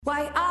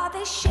Why are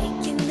they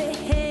shaking their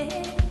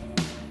head?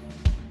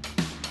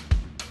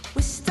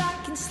 We're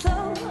stuck in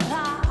slow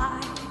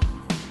life.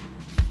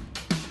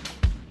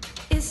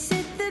 Is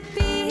it the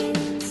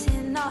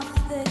beating of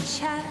the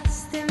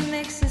chest that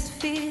makes us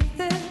feel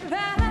the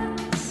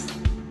rise?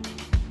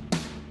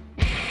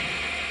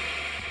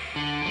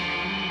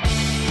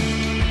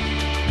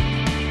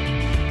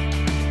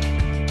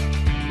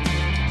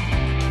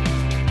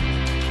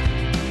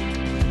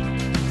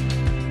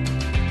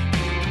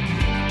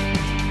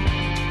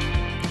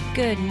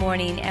 Good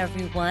morning,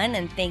 everyone,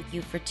 and thank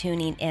you for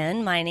tuning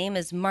in. My name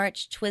is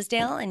March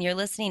Twisdale, and you're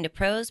listening to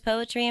Prose,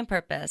 Poetry, and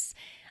Purpose.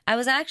 I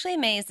was actually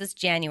amazed this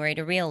January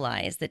to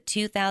realize that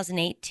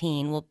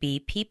 2018 will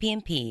be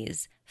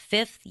PP&P's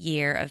 5th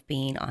year of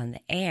being on the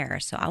air.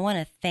 So I want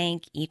to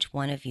thank each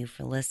one of you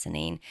for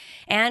listening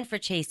and for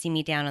chasing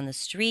me down on the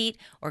street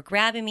or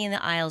grabbing me in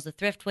the aisles of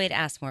Thriftway to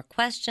ask more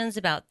questions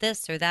about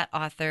this or that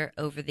author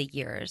over the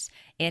years.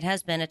 It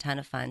has been a ton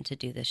of fun to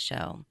do this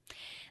show.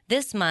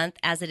 This month,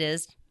 as it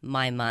is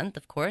my month,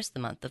 of course, the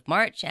month of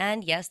March,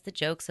 and yes, the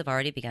jokes have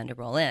already begun to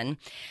roll in,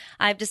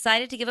 I've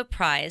decided to give a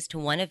prize to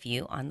one of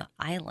you on the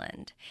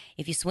island.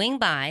 If you swing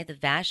by the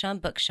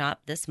Vashon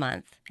bookshop this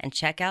month and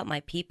check out my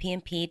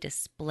PP&P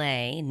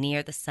display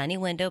near the sunny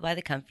window by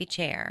the comfy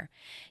chair,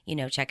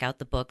 check out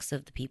the books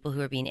of the people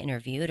who are being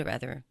interviewed or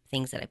other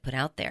things that I put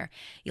out there,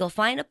 you'll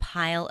find a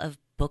pile of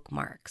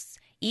bookmarks.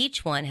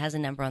 Each one has a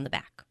number on the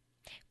back.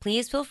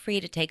 Please feel free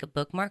to take a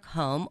bookmark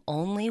home,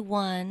 only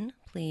one,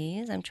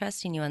 please. I'm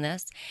trusting you on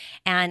this.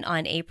 And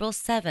on April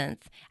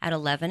 7th at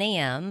 11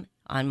 a.m.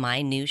 on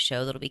my new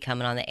show that'll be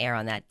coming on the air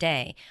on that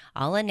day,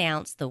 I'll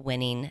announce the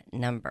winning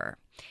number.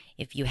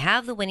 If you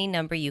have the winning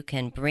number, you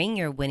can bring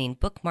your winning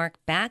bookmark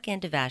back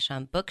into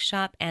Vashon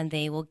Bookshop and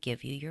they will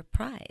give you your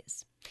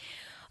prize.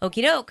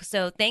 Okie doke.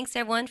 So thanks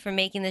everyone for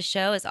making this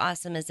show as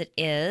awesome as it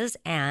is.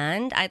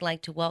 And I'd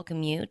like to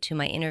welcome you to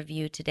my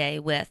interview today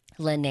with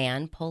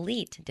Lynann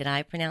Politte. Did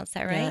I pronounce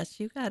that right? Yes,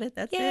 you got it.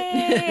 That's Yay,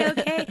 it.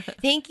 Okay.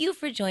 Thank you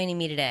for joining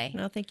me today.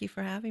 No, thank you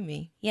for having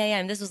me. Yeah.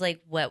 And this was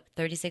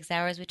 36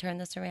 hours we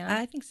turned this around?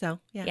 I think so.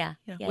 Yeah.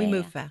 Yeah, We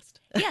move fast.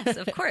 Yes,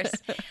 of course.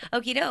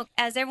 Okie doke.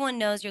 As everyone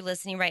knows, you're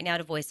listening right now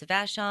to Voice of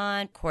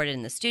Vashon, recorded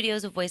in the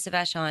studios of Voice of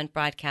Vashon,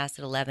 broadcast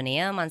at 11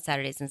 a.m. on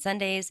Saturdays and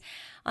Sundays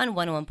on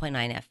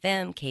 101.9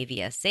 FM,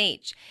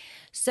 KVSH.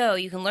 So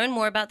you can learn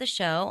more about the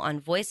show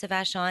on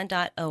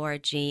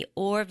voiceofvashon.org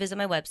or visit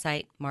my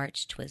website,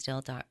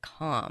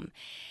 marchtwisdale.com.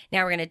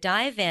 Now we're going to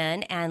dive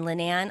in, and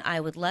Lynann, I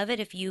would love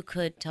it if you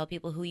could tell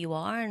people who you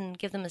are and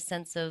give them a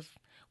sense of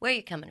where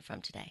you're coming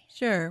from today.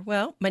 Sure.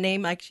 Well, my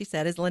name, like she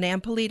said, is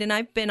Lynann Politte, and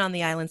I've been on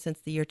the island since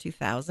the year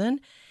 2000.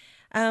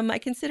 I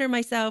consider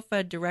myself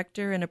a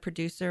director and a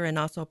producer and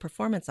also a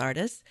performance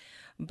artist,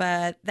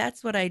 but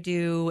that's what I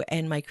do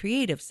in my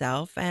creative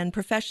self. And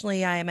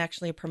professionally, I am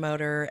actually a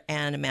promoter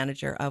and a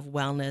manager of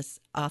wellness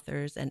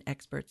authors and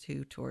experts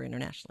who tour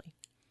internationally.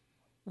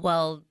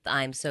 Well,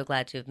 I'm so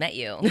glad to have met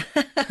you.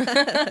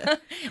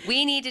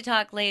 We need to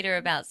talk later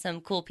about some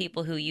cool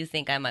people who you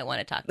think I might want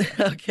to talk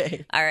to.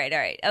 Okay. All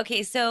right.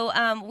 Okay, so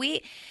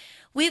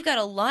we've got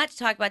a lot to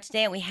talk about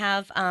today, and we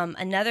have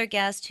another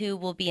guest who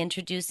will be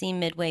introducing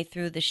midway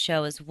through the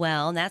show as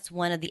well, and that's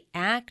one of the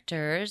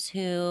actors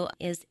who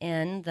is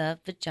in the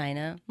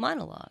Vagina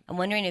Monologue. I'm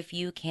wondering if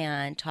you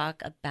can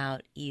talk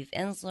about Eve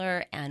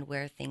Ensler and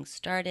where things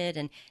started,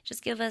 and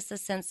just give us a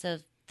sense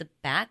of the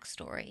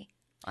backstory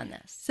on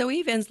this. So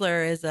Eve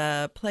Ensler is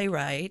a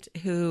playwright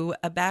who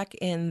back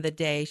in the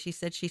day, she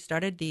said she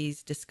started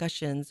these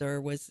discussions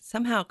or was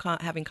somehow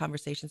having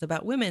conversations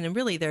about women and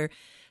really their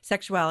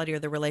sexuality or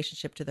their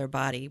relationship to their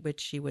body,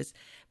 which she was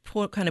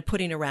kind of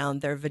putting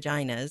around their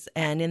vaginas.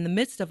 And in the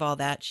midst of all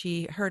that,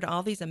 she heard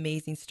all these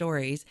amazing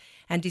stories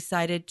and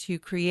decided to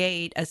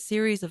create a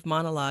series of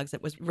monologues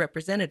that was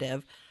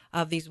representative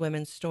of these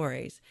women's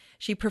stories.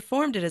 She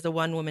performed it as a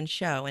one-woman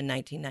show in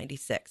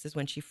 1996 is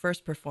when she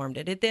first performed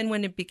it. Then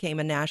when it became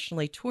a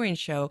nationally touring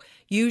show,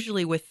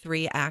 usually with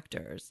 3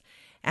 actors.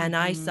 And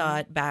I saw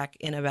it back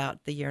in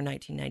about the year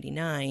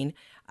 1999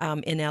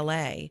 in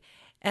LA.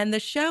 And the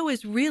show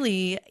is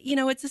really,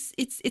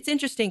 it's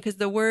interesting because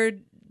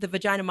the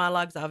Vagina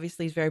Monologues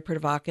obviously is very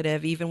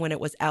provocative. Even when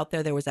it was out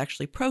there was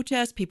actually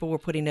protests. People were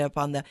putting it up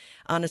on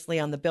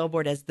the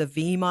billboard as the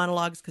V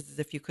monologues because as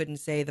if you couldn't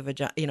say the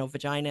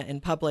vagina in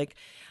public.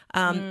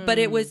 But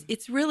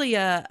it's really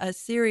a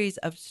series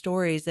of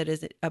stories that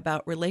is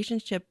about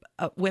relationship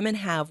women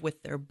have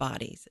with their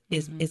bodies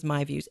is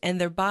my views,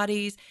 and their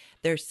bodies,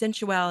 their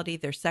sensuality,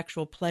 their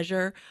sexual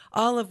pleasure,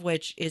 all of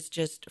which is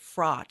just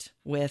fraught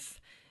with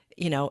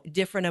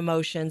different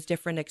emotions,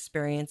 different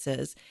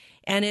experiences.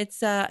 And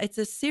it's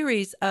a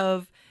series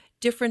of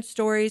different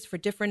stories for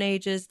different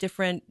ages,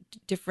 different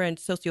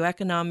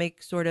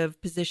socioeconomic sort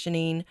of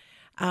positioning,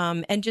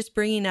 and just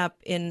bringing up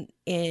in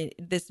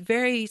this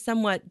very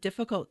somewhat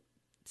difficult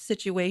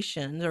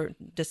situation or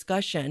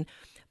discussion,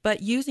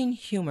 but using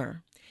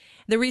humor.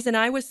 The reason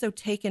I was so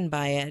taken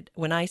by it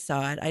when I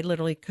saw it, I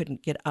literally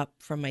couldn't get up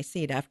from my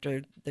seat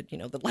after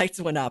the lights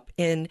went up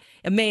and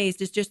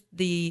amazed is just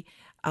the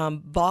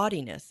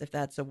bawdiness, if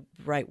that's a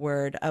right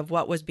word, of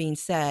what was being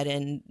said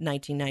in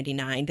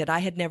 1999 that I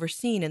had never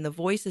seen, and the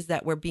voices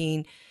that were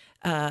being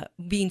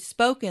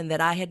spoken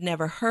that I had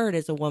never heard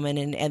as a woman,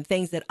 and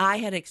things that I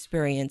had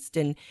experienced.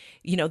 And,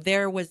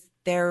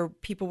 there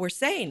people were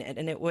saying it,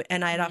 and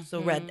and I had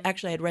also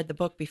I had read the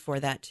book before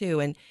that too.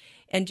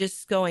 And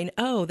just going,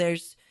 oh,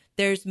 there's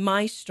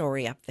my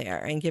story up there,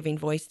 and giving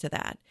voice to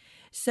that.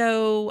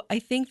 So I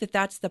think that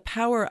that's the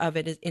power of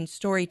it in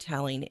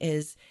storytelling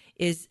is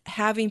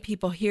having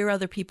people hear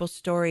other people's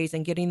stories,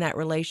 and getting that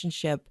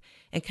relationship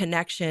and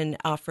connection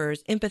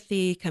offers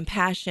empathy,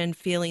 compassion,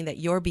 feeling that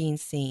you're being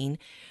seen.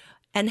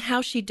 And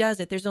how she does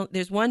it,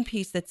 there's one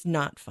piece that's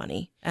not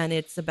funny, and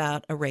it's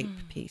about a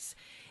rape piece.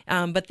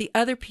 But the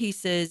other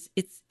pieces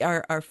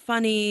are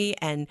funny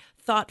and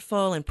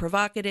thoughtful and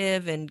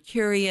provocative and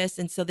curious.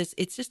 And so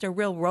it's just a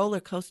real roller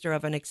coaster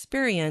of an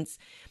experience,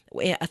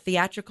 a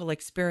theatrical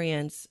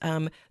experience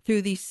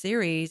through these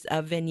series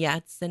of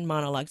vignettes and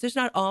monologues. There's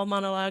not all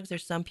monologues.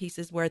 There's some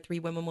pieces where three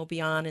women will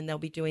be on, and they'll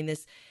be doing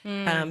this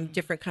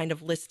different kind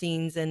of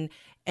listings.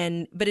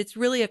 But it's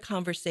really a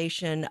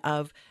conversation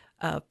of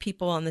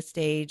people on the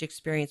stage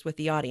experience with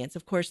the audience.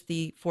 Of course,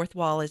 the fourth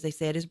wall, as they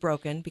say, it is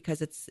broken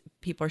because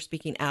people are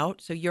speaking out.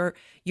 So you're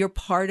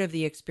part of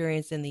the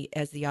experience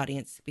as the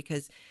audience,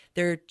 because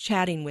they're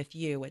chatting with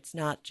you. It's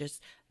not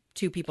just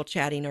two people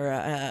chatting, or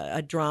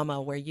a drama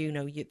where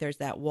there's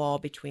that wall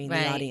between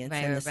the audience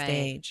and the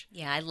stage.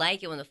 Yeah, I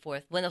like it when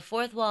the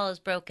fourth wall is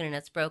broken, and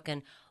it's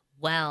broken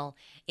well.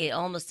 It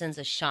almost sends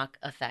a shock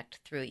effect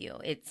through you.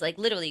 It's like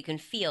literally you can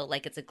feel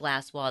like it's a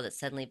glass wall that's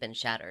suddenly been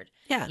shattered.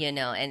 Yeah,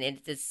 and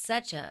it's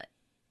such a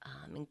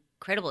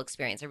incredible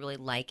experience. I really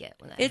like it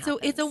when that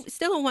happens. It's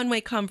still a one-way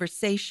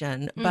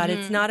conversation, but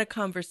it's not a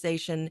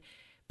conversation,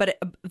 but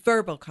a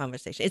verbal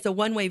conversation. It's a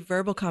one-way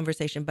verbal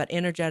conversation, but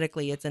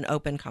energetically it's an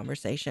open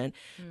conversation,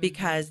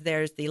 because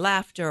there's the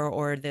laughter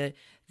or the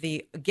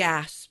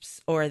gasps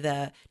or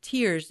the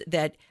tears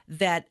that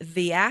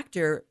the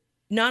actor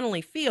not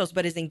only feels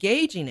but is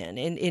engaging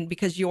in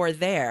because you're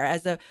there,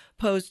 as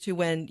opposed to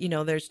when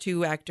there's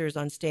two actors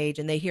on stage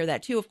and they hear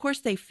that too. Of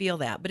course they feel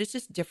that, but it's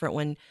just different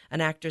when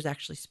an actor's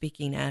actually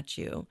speaking at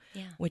you,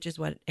 which is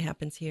what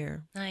happens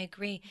here. I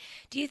agree.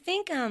 Do you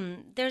think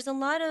there's a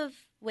lot of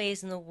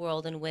ways in the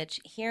world in which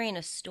hearing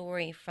a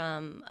story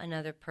from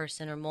another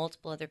person or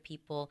multiple other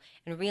people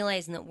and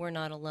realizing that we're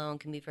not alone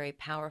can be very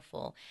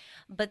powerful,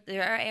 but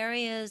there are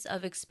areas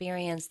of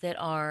experience that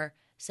are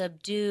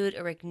subdued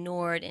or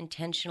ignored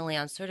intentionally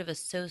on sort of a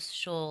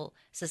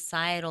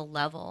societal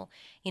level?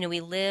 We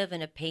live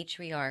in a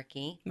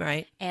patriarchy.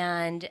 Right.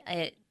 And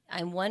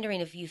I'm wondering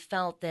if you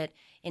felt that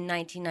in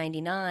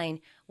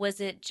 1999,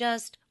 was it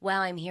just,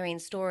 wow, I'm hearing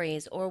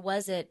stories, or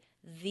was it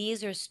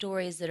these are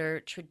stories that are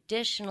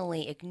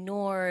traditionally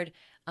ignored,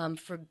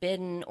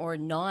 forbidden, or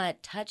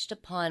not touched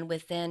upon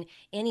within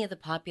any of the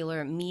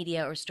popular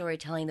media or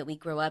storytelling that we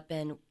grow up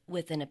in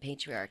within a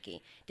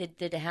patriarchy? Did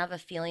it have a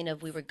feeling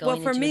of we were going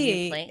into a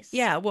new place?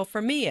 Yeah, well,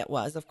 for me it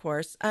was, of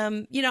course.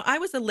 I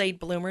was a late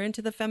bloomer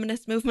into the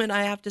feminist movement,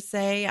 I have to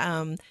say.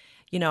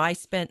 I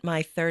spent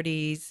my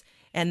 30s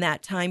and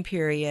that time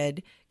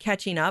period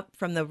catching up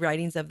from the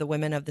writings of the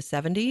women of the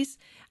 70s.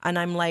 And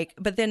I'm like,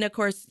 but then of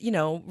course,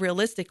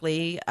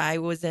 realistically, I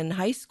was in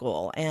high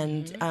school,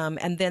 and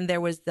then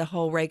there was the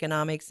whole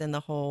Reaganomics and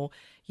the whole,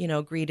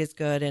 greed is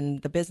good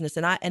and the business.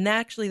 And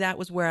actually that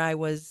was where I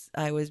was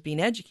being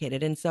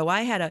educated. And so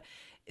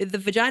the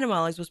Vagina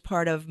Monologues was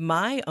part of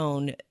my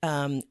own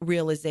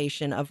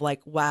realization of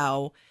like,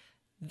 wow,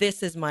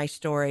 this is my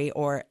story,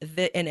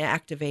 and it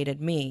activated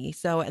me.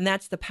 So, and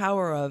that's the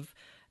power of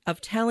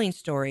telling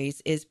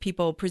stories, is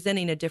people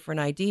presenting a different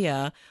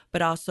idea,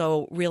 but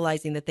also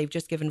realizing that they've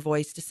just given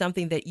voice to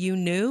something that you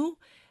knew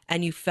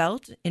and you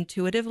felt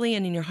intuitively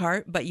and in your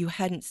heart, but you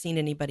hadn't seen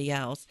anybody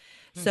else.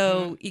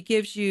 So it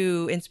gives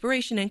you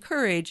inspiration and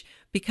courage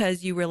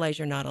because you realize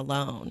you're not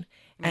alone.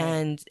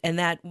 Right. And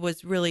that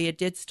was really, it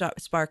did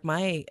spark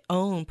my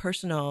own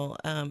personal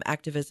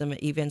activism.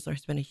 Eve Ensler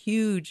has been a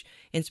huge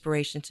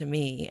inspiration to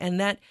me. And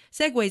that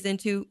segues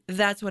into,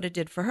 that's what it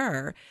did for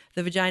her.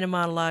 The Vagina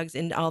Monologues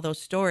and all those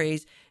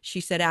stories,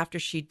 she said after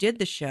she did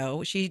the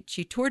show, she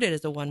toured it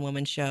as a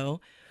one-woman show,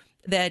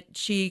 that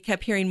she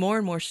kept hearing more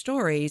and more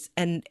stories,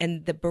 and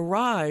the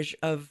barrage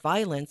of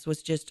violence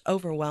was just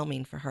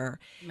overwhelming for her.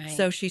 Right.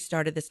 So she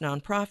started this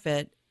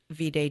nonprofit,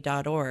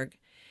 vday.org.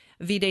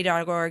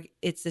 vday.org,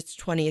 it's its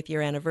 20th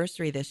year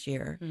anniversary this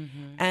year.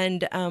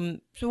 And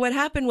so what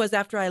happened was,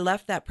 after I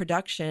left that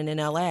production in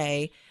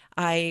LA,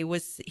 I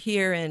was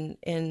here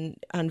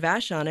on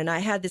Vashon, and I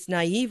had this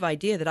naive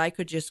idea that I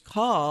could just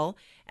call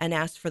and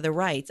ask for the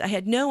rights. I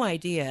had no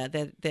idea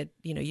that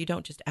you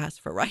don't just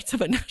ask for rights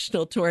of a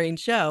national touring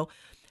show.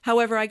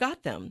 However, I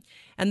got them.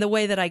 And the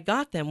way that I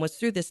got them was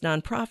through this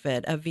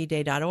nonprofit of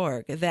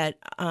vday.org that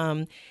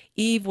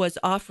Eve was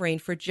offering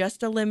for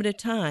just a limited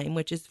time,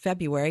 which is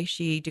February.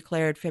 She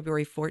declared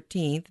February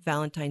 14th,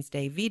 Valentine's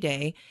Day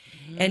V-Day.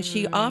 And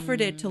she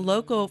offered it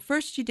to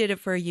first she did it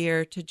for a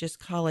year to just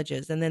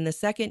colleges. And then the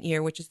second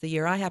year, which is the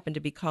year I happened to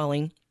be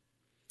calling,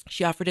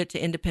 She offered it to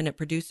independent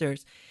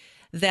producers,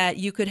 that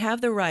you could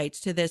have the rights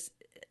to this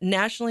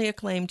nationally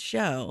acclaimed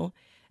show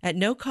at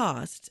no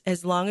cost,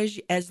 as long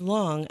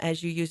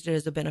as you used it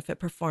as a benefit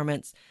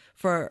performance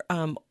for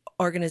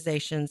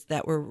organizations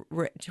that were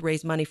to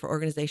raise money for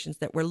organizations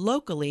that were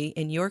locally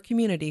in your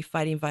community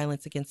fighting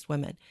violence against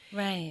women.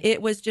 Right.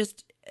 It was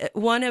just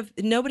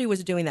nobody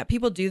was doing that.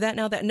 People do that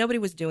now. That nobody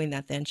was doing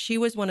that then. She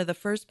was one of the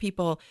first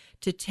people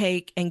to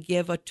take and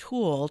give a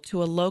tool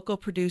to a local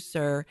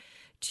producer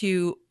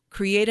to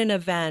create an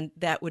event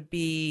that would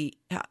be,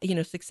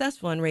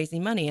 successful in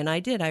raising money. And I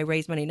did. I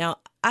raised money. Now,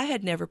 I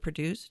had never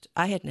produced.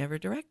 I had never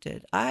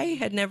directed. I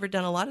had never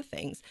done a lot of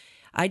things.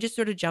 I just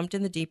sort of jumped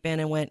in the deep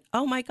end and went,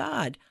 oh, my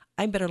God,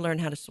 I better learn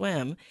how to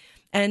swim.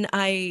 And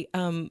I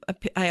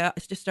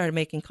just started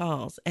making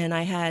calls. And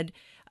I had,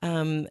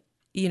 a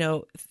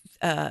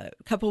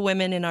couple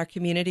women in our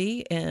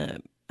community,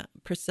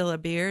 Priscilla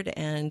Beard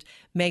and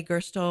May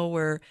Gerstle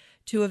were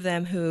two of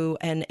them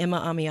and Emma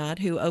Amiad,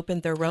 who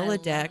opened their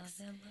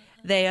Rolodex.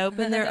 They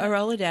opened their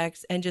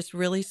Rolodex and just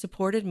really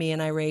supported me,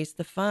 and I raised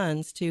the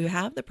funds to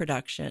have the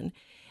production.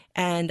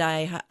 And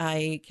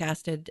I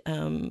casted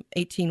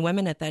 18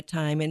 women at that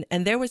time.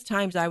 And there was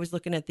times I was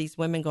looking at these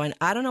women going,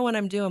 I don't know what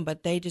I'm doing,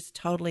 but they just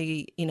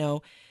totally,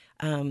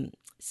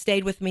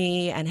 stayed with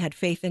me and had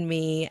faith in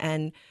me.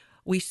 And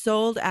we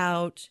sold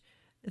out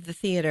the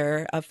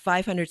theater of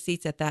 500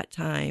 seats at that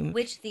time.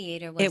 Which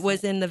theater was it? It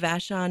was in the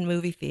Vashon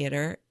movie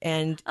theater,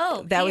 and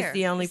that was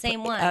the only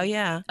same one. Oh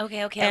yeah.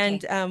 Okay.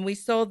 And we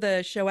sold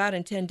the show out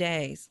in 10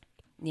 days.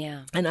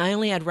 Yeah. And I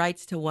only had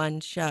rights to one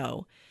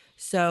show,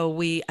 so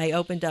I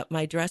opened up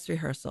my dress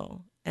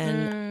rehearsal,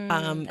 and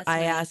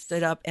I asked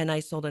it up, and I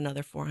sold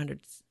another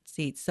 400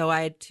 seats. So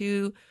I had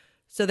two.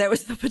 So that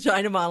was the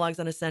Vagina Monologues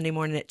on a Sunday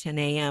morning at 10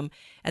 a.m.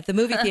 at the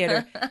movie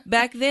theater.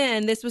 Back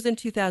then, this was in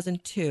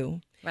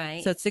 2002.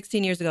 Right. So it's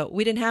 16 years ago.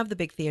 We didn't have the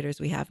big theaters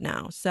we have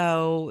now.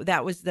 So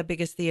that was the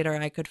biggest theater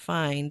I could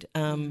find.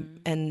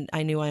 And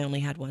I knew I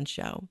only had one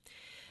show.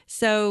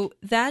 So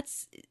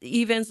that's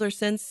Eve Ensler,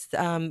 since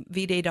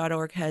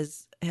vday.org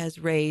has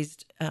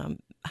raised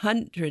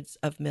hundreds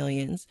of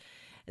millions.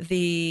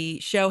 The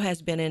show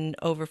has been in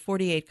over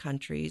 48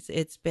 countries.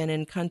 It's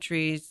been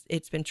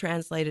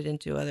translated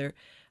into other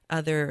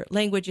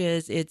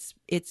languages. It's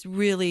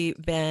really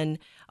been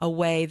a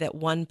way that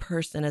one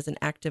person as an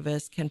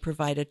activist can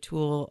provide a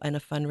tool and a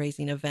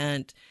fundraising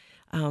event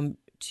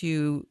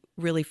to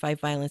really fight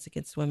violence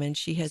against women.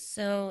 She has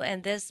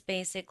and this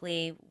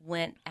basically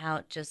went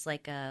out just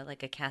like a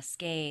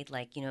cascade,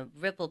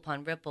 ripple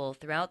upon ripple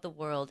throughout the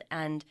world.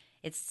 And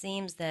it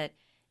seems that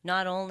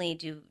not only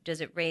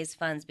does it raise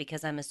funds,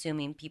 because I'm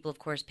assuming people, of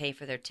course, pay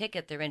for their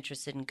ticket, they're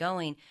interested in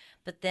going,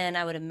 but then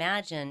I would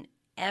imagine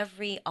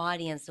every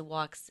audience that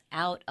walks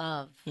out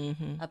of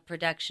a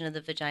production of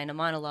the Vagina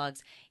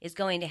Monologues is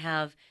going to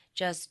have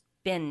just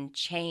been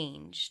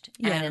changed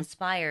and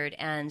inspired.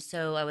 And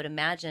so I would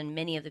imagine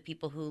many of the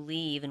people who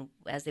leave and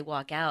as they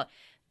walk out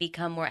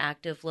become more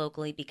active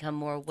locally, become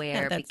more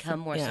aware, become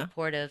more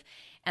supportive.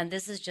 And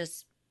this is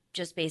just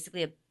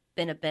basically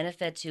been a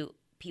benefit to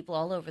people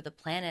all over the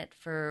planet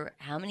for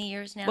how many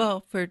years now?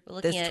 Well, for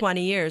this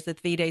 20 years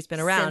that V-Day's been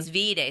around. Since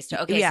V-Day.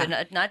 So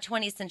not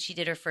 20 since she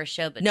did her first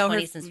show, but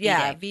 20 since V-Day.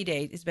 Yeah,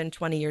 V-Day has been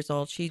 20 years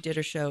old. She did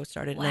her show,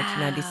 started in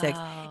 1996.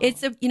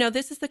 It's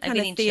this is the kind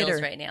of theater. I'm getting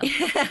chills right now.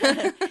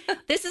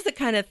 This is the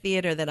kind of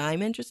theater that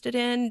I'm interested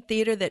in.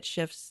 Theater that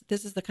shifts.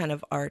 This is the kind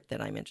of art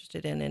that I'm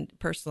interested in, and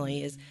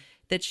personally is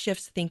that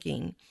shifts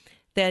thinking.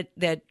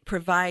 That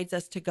provides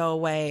us to go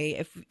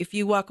away. If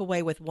you walk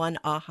away with one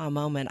aha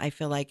moment, I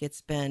feel like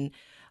it's been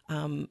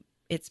a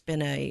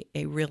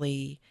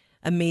really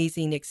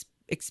amazing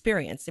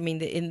experience. I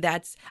mean,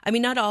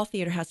 not all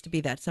theater has to be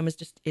that. Some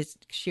is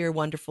sheer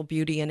wonderful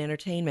beauty and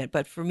entertainment.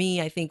 But for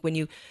me, I think when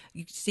you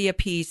see a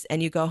piece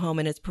and you go home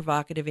and it's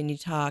provocative and you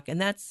talk,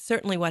 and that's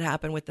certainly what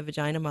happened with the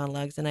Vagina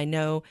Monologues. And I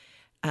know.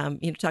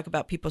 Talk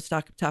about people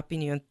stopping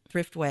you in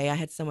Thriftway. I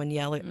had someone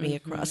yell at me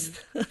across,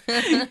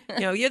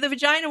 you're the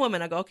vagina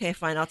woman. I go, okay,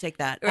 fine, I'll take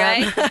that.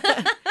 Right.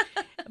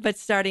 But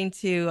starting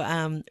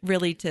to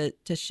really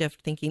to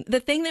shift thinking.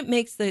 The thing that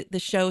makes the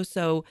show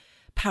so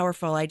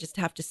powerful, I just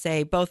have to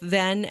say, both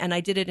then and I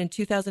did it in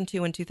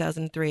 2002 and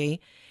 2003,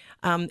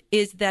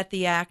 is that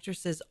the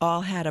actresses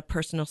all had a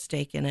personal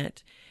stake in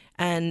it.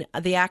 And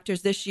the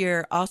actors this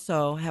year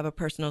also have a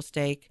personal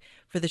stake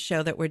for the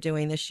show that we're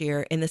doing this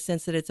year, in the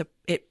sense that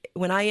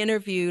when I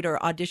interviewed or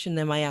auditioned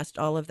them, I asked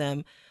all of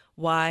them,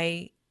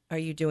 why are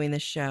you doing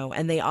this show?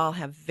 And they all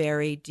have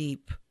very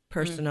deep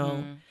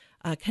personal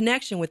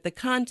connection with the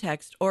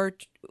context or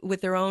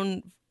with their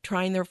own,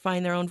 trying to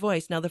find their own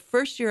voice. Now, the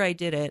first year I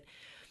did it,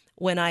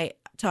 when I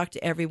talked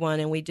to everyone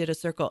and we did a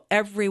circle,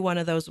 every one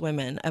of those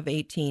women of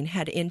 18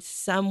 had in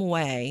some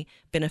way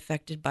been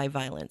affected by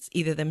violence,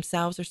 either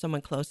themselves or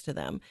someone close to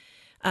them.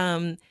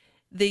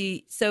 but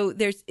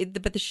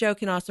the show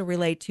can also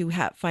relate to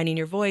finding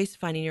your voice,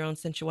 finding your own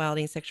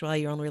sensuality and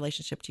sexuality, your own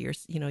relationship to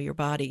your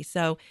body.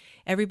 So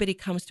everybody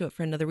comes to it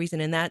for another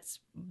reason, and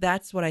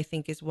that's what I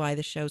think is why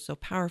the show's so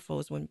powerful.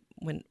 Is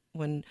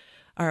when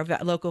our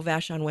local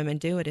Vashon women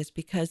do it, is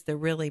because they're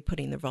really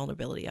putting their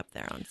vulnerability up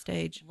there on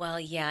stage. Well,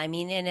 yeah, I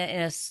mean,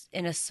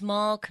 in a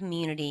small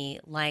community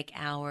like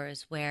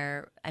ours,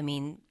 where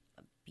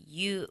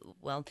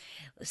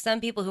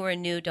some people who are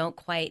new don't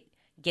quite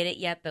get it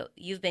yet, but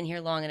you've been here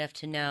long enough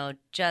to know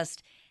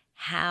just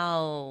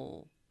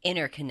how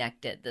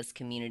interconnected this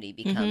community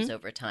becomes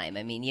over time.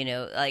 I mean,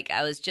 like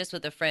I was just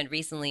with a friend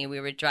recently, and we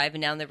were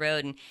driving down the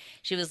road, and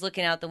she was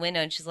looking out the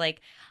window, and she's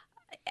like,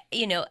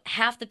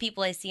 half the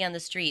people I see on the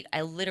street,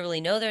 I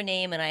literally know their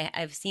name, and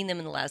I've seen them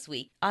in the last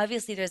week.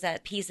 Obviously, there's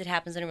that piece that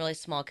happens in a really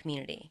small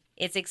community.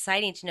 It's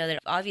exciting to know that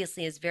it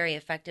obviously is very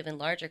effective in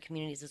larger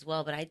communities as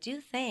well. But I do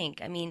think,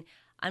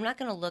 I'm not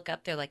going to look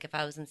up there like if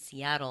I was in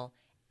Seattle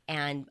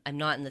and I'm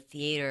not in the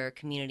theater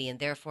community, and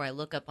therefore I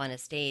look up on a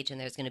stage and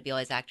there's going to be all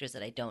these actors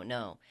that I don't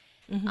know.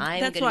 I'm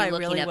going to be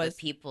looking up at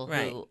people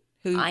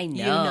who I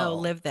know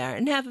live there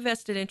and have a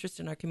vested interest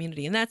in our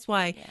community. And that's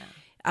why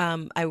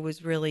I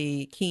was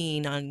really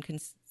keen on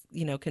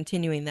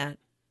continuing that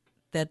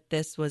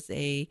this was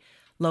a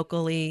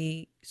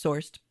locally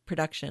sourced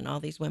production. All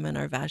these women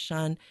are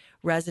Vashon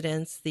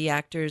residents. The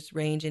actors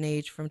range in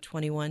age from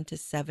 21 to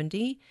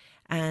 70,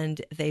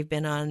 and they've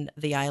been on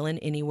the island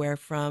anywhere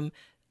from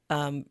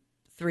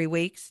 3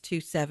 weeks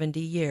to 70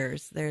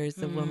 years. There's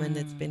a woman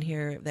that's been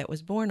here that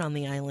was born on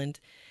the island.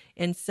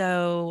 And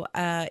so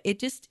it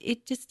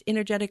just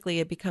energetically,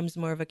 it becomes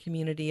more of a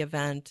community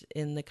event,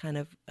 in the kind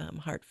of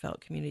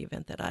heartfelt community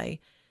event that I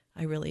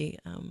really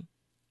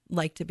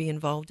like to be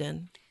involved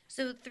in.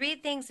 So 3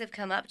 things have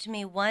come up to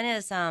me. One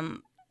is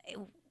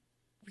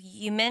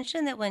you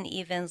mentioned that when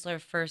Eve Ensler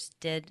first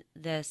did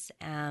this,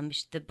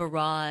 the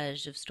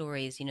barrage of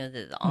stories,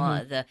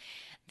 the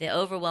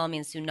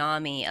overwhelming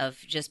tsunami of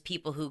just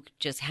people who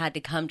just had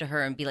to come to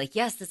her and be like,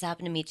 yes, this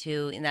happened to me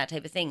too, and that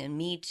type of thing. And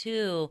Me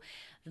Too,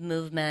 the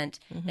movement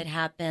that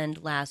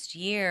happened last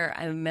year,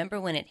 I remember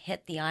when it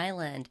hit the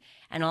island,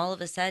 and all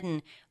of a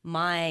sudden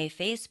my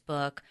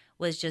Facebook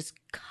was just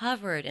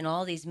covered in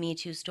all these Me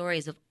Too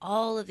stories of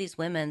all of these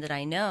women that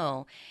I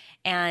know.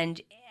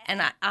 And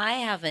I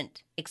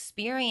haven't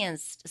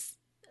experienced,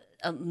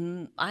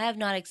 I have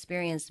not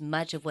experienced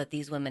much of what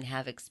these women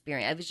have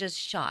experienced. I was just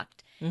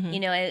shocked.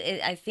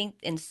 I think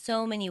in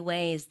so many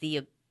ways the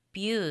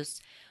abuse,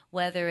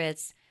 whether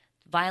it's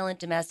violent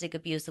domestic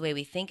abuse the way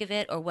we think of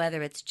it, or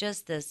whether it's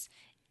just this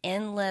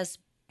endless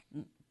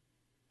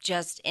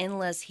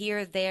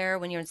here, there,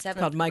 when you're in 7th grade. It's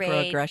called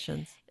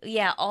microaggressions.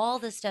 Yeah, all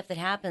the stuff that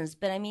happens.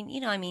 But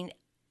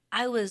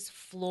I was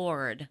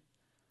floored,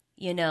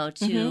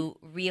 to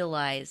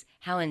realize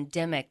how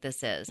endemic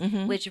this is,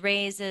 which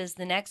raises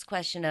the next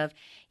question of,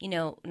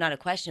 not a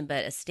question,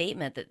 but a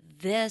statement that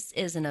this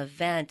is an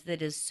event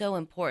that is so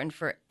important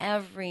for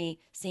every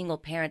single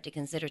parent to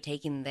consider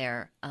taking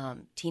their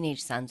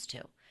teenage sons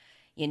to,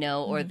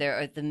 or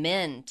the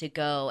men to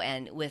go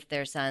and with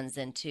their sons,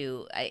 and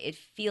it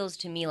feels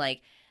to me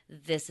like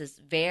this is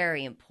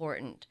very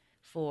important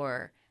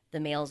for the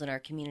males in our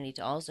community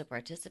to also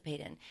participate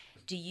in.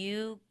 Do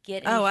you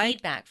get any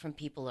feedback from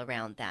people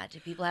around that? Do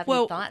people have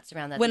any thoughts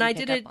around that? When I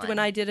did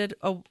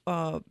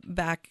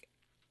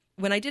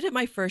it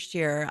my first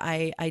year,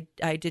 I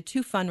did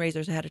 2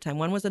 fundraisers ahead of time.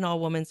 One was an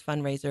all-women's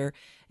fundraiser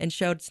and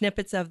showed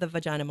snippets of the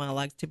Vagina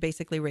Monologues to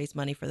basically raise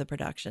money for the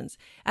productions.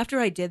 After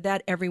I did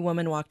that, every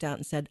woman walked out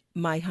and said,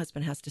 my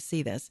husband has to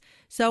see this.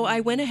 So I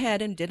went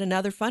ahead and did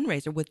another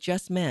fundraiser with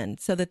just men,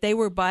 so that it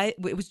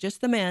was just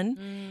the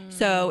men.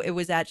 So it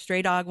was at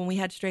Stray Dog when we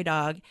had Stray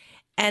Dog.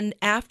 And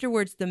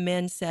afterwards, the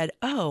men said,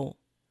 oh,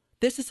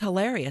 this is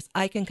hilarious.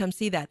 I can come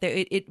see that.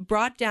 It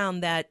brought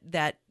down that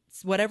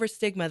whatever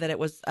stigma that it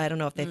was. I don't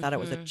know if they thought it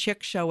was a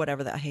chick show,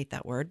 whatever that. I hate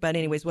that word. But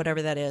anyways,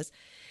 whatever that is.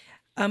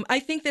 I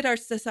think that our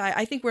society,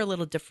 I think we're a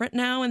little different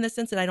now in the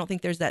sense that I don't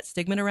think there's that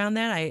stigma around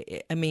that.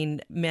 I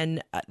mean,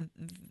 men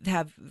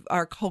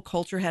our whole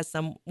culture has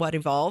somewhat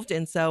evolved.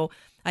 And so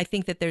I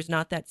think that there's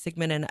not that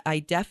stigma. And I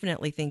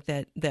definitely think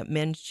that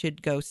men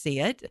should go see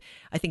it.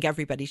 I think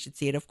everybody should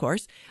see it, of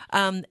course.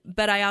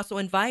 But I also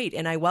invite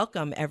and I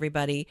welcome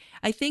everybody.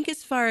 I think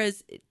as far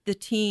as the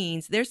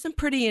teens, there's some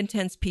pretty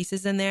intense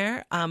pieces in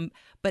there.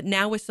 But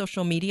now with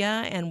social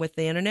media and with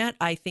the internet,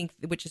 I think,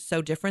 which is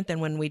so different than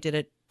when we did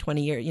it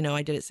 20 years,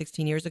 I did it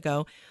 16 years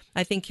ago.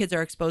 I think kids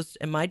are exposed,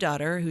 and my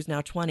daughter, who's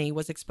now 20,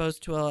 was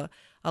exposed to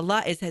a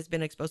lot, has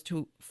been exposed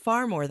to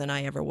far more than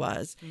I ever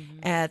was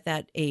at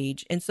that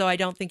age. And so I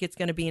don't think it's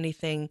going to be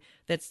anything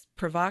that's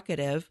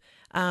provocative.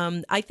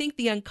 I think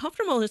the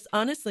uncomfortableness,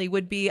 honestly,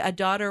 would be a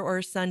daughter or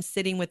a son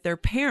sitting with their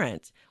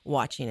parent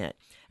watching it.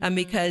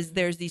 Because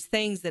there's these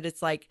things that it's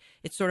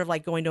sort of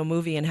like going to a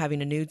movie and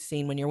having a nude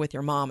scene when you're with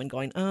your mom and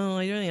going, oh,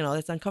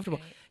 that's uncomfortable.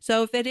 Right.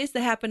 So if it is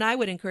to happen, I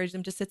would encourage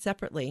them to sit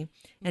separately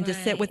and to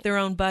sit with their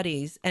own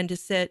buddies and to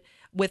sit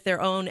with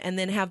their own and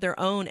then have their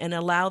own and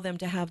allow them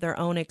to have their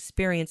own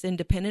experience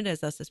independent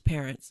as us as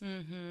parents.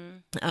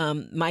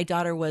 My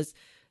daughter was,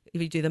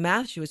 if you do the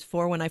math, she was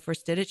 4 when I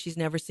first did it. She's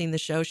never seen the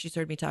show. She's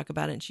heard me talk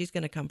about it, and she's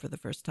going to come for the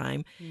first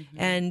time.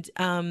 And,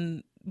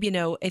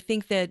 I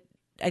think that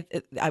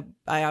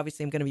I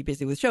obviously am going to be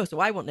busy with the show, so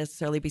I won't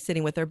necessarily be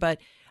sitting with her. But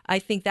I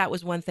think that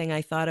was one thing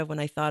I thought of when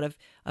I thought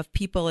of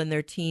people in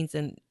their teens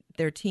to,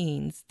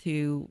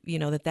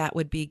 that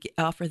would be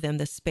offer them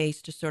the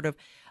space to sort of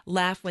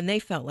laugh when they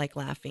felt like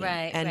laughing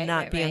and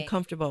not be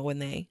uncomfortable when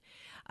they.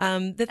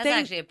 That's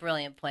actually a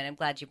brilliant point. I'm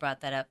glad you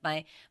brought that up.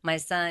 My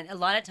son, a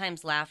lot of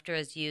times laughter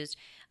is used,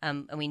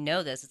 and we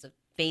know this, it's a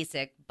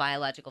basic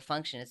biological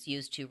function. It's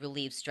used to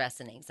relieve stress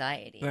and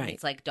anxiety. Right.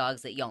 It's like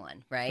dogs that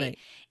yawn, right?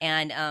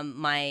 And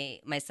my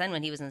son,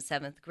 when he was in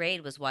 7th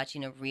grade, was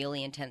watching a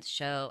really intense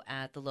show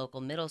at the local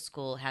middle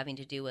school having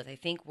to do with, I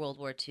think, World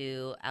War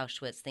II,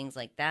 Auschwitz, things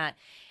like that.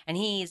 And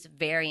he's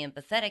very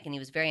empathetic, and he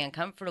was very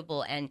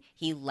uncomfortable, and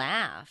he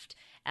laughed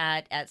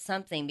at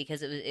something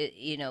because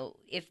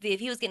if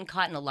he was getting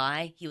caught in a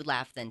lie, he would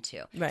laugh then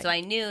too. Right. So I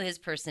knew his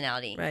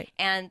personality. Right.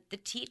 And the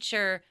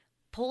teacher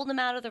pulled him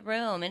out of the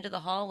room into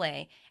the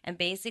hallway and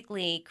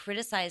basically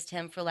criticized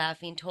him for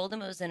laughing, told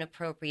him it was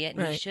inappropriate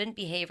and he shouldn't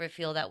behave or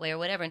feel that way or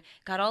whatever, and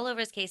got all over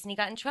his case, and he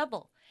got in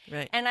trouble.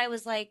 Right. And I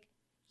was like,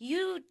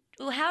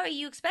 how are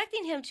you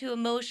expecting him to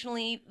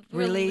emotionally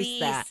release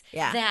that?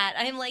 Yeah. That?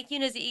 I'm like,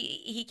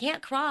 he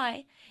can't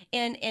cry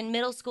in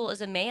middle school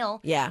as a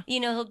male. Yeah.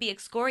 He'll be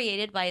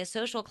excoriated by his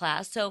social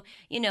class. So,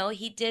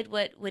 he did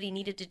what he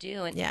needed to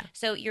do. And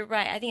so you're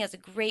right. I think that's a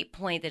great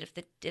point that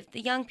if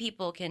the young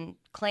people can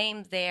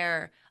claim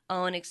their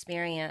own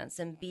experience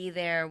and be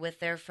there with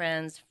their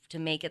friends to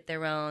make it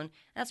their own,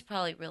 that's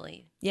probably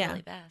really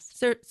best.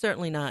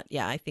 Certainly not.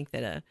 Yeah, I think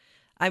that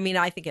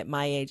I think at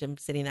my age, I'm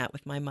sitting that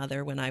with my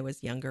mother when I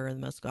was younger in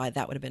middle school.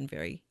 That would have been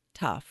very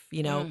tough,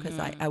 because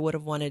I would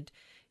have wanted,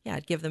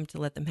 give them to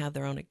let them have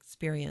their own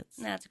experience.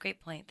 That's a great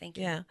point. Thank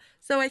you. Yeah.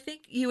 So I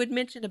think you had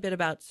mentioned a bit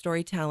about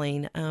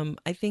storytelling.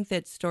 I think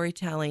that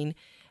storytelling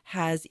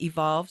has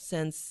evolved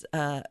since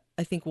I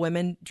think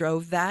women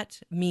drove that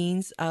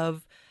means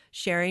of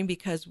sharing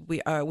because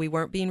we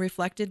weren't being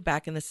reflected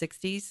back in the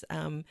 60s,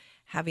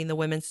 having the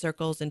women's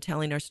circles and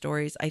telling our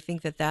stories. I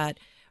think that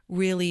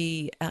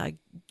really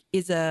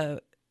is a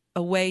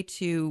way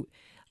to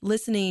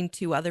listening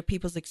to other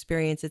people's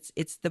experience.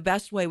 It's the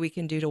best way we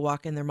can do to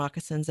walk in their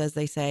moccasins, as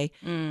they say.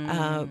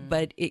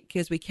 But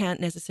because we can't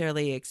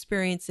necessarily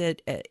experience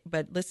it,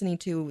 but listening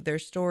to their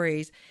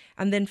stories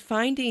and then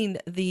finding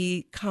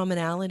the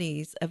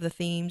commonalities of the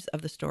themes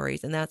of the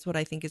stories. And that's what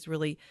I think is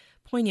really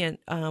poignant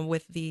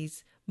with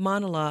these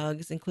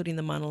monologues, including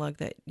the monologue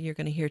that you're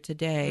going to hear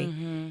today,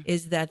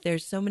 is that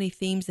there's so many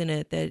themes in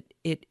it that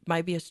it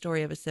might be a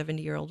story of a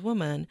 70-year-old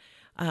woman,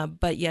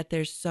 but yet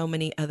there's so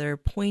many other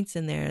points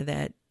in there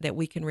that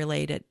we can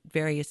relate at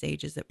various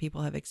ages that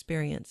people have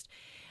experienced.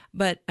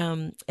 But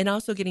and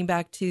also getting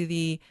back to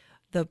the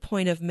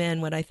point of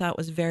men, what I thought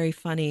was very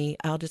funny,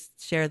 I'll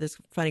just share this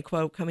funny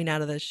quote coming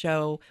out of the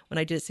show when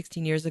I did it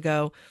 16 years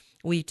ago.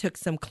 We took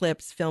some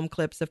film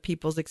clips of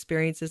people's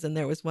experiences, and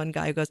there was one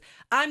guy who goes,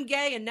 "I'm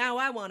gay and now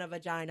I want a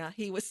vagina."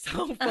 He was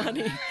so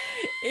funny.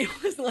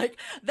 It was like,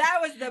 that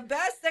was the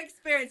best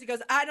experience. He goes,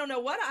 "I don't know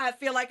what, I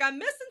feel like I'm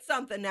missing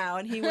something now."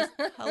 And he was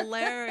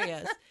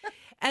hilarious.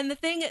 And the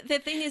thing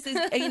is,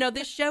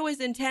 this show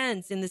is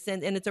intense in the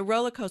sense, and it's a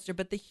roller coaster,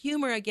 but the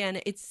humor, again,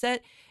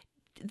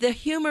 the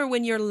humor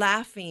when you're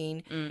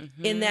laughing,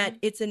 in that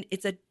it's a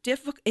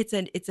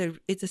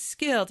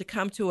skill to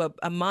come to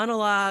a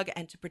monologue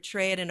and to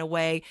portray it in a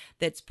way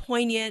that's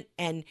poignant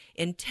and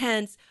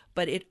intense,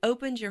 but it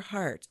opens your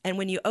heart. And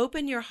when you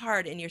open your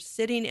heart and you're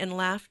sitting in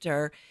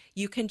laughter,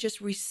 you can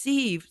just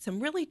receive some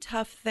really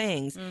tough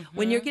things.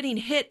 When you're getting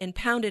hit and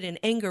pounded in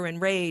anger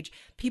and rage,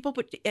 people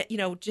put,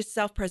 just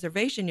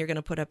self-preservation, you're going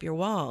to put up your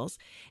walls.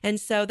 And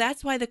so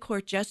that's why the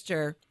court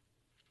jester,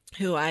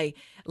 who I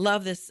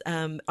love this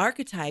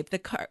archetype, the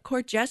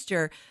court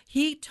jester,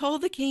 he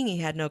told the king he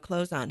had no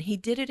clothes on. He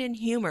did it in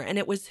humor. And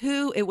it was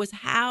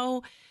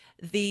how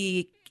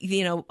the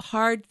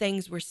hard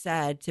things were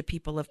said to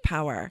people of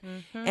power.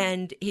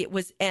 And it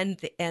was, and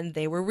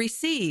they were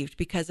received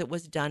because it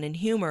was done in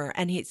humor.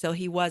 And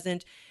he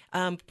wasn't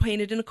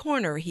painted in a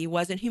corner. He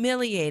wasn't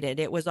humiliated.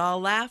 It was all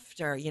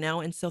laughter,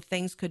 and so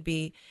things could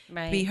be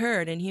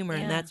heard in humor.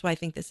 Yeah. And that's why I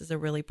think this is a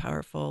really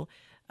powerful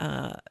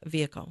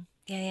vehicle.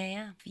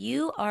 Yeah. If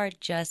you are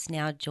just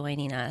now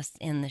joining us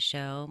in the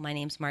show, my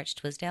name's March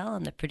Twisdale.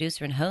 I'm the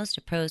producer and host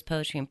of Prose,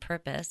 Poetry, and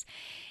Purpose.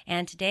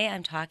 And today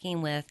I'm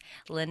talking with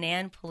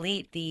Lynann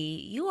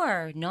Politte. You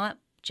are not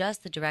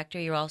just the director.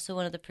 You're also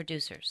one of the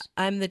producers.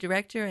 I'm the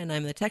director and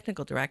I'm the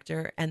technical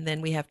director. And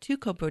then we have two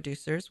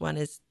co-producers. One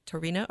is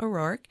Torina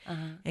O'Rourke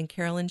and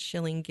Carolyn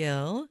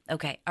Schilling-Gill.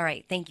 Okay. All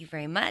right. Thank you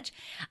very much.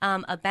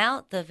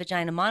 About the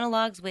Vagina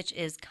Monologues, which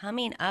is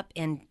coming up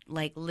in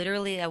like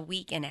literally a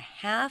week and a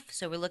half.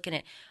 So we're looking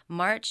at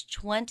March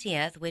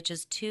 20th, which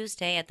is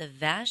Tuesday at the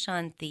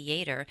Vashon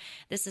Theater.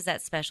 This is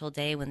that special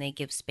day when they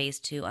give space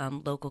to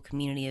local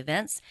community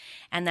events,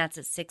 and that's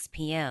at 6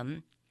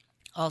 p.m.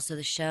 Also,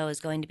 the show is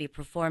going to be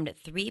performed at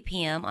 3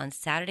 p.m. on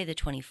Saturday the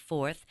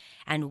 24th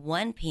and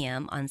 1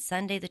 p.m. on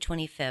Sunday the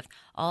 25th.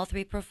 All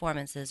three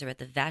performances are at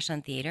the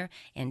Vashon Theater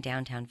in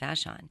downtown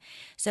Vashon.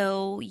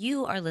 So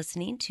you are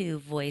listening to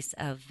Voice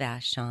of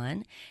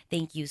Vashon.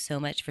 Thank you so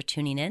much for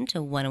tuning in to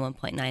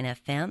 101.9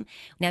 FM.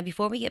 Now,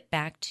 before we get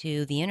back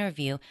to the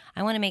interview,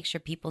 I want to make sure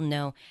people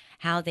know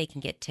how they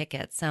can get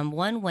tickets.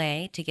 One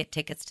way to get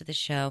tickets to the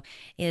show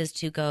is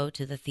to go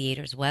to the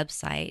theater's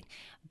website.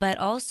 But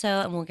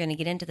also, and we're going to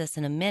get into this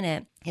in a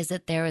minute, is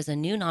that there is a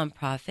new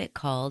nonprofit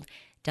called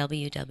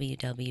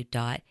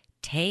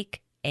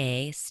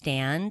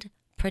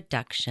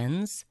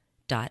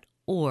www.takeastandproductions.org.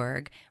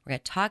 We're going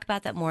to talk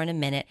about that more in a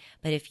minute,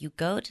 but if you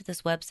go to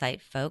this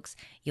website, folks,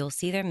 you'll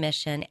see their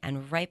mission,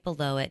 and right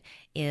below it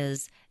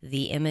is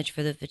the image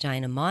for the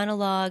Vagina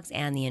Monologues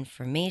and the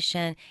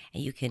information,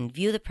 and you can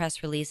view the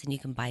press release and you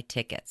can buy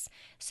tickets.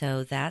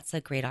 So that's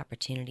a great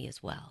opportunity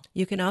as well.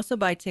 You can also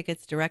buy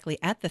tickets directly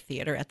at the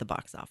theater at the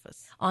box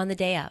office. On the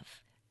day of.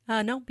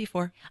 No,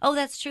 before. Oh,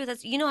 that's true.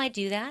 I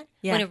do that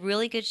Yeah. when a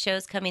really good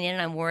show's coming in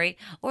and I'm worried,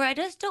 or I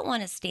just don't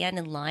want to stand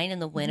in line in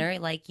the winter,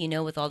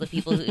 with all the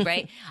people who,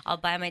 right? I'll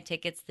buy my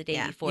tickets the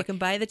day before. You can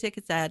buy the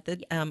tickets at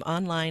the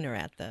online or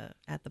at the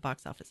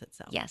box office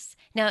itself. Yes.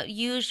 Now,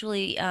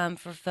 usually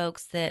for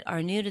folks that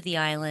are new to the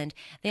island,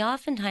 they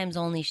oftentimes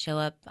only show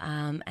up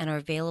and are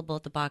available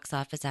at the box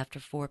office after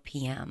 4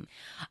 p.m.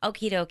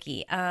 Okie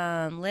dokie.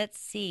 Let's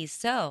see.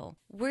 So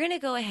we're going to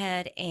go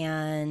ahead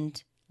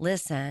and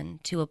listen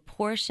to a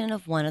portion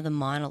of one of the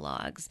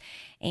monologues.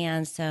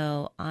 And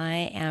so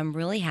I am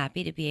really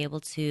happy to be able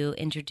to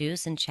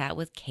introduce and chat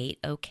with Kate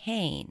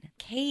O'Kane.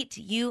 Kate,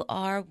 you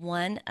are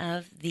one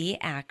of the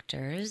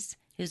actors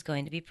who's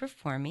going to be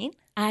performing.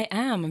 I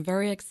am. I'm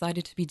very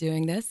excited to be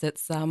doing this.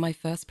 It's my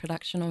first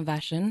production on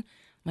Vashon.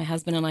 My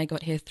husband and I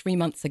got here 3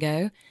 months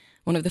ago.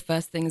 One of the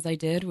first things I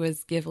did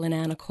was give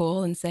Lynann a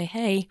call and say,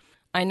 hey,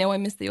 I know I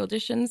missed the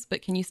auditions,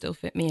 but can you still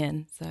fit me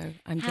in? So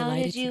I'm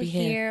delighted to be here. How did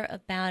you hear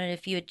about it?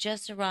 If you had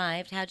just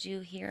arrived, how did you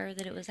hear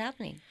that it was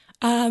happening?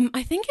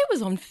 I think it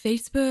was on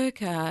Facebook,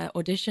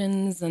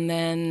 auditions, and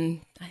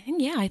then I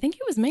think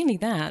it was mainly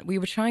that. We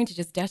were trying to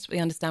just desperately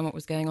understand what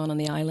was going on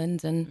the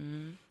island,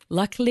 and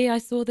luckily I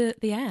saw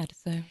the ad.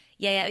 So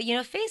yeah,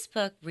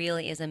 Facebook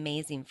really is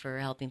amazing for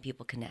helping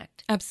people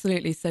connect.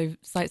 Absolutely. So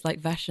sites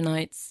like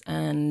Vashonites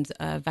and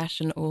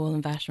Vashon All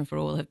and Vashon for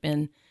All have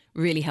been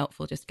really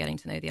helpful, just getting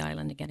to know the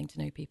island and getting to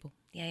know people.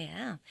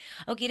 Yeah.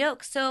 Okie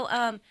doke. So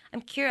I'm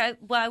curious.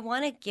 Well, I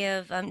want to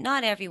give,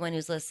 not everyone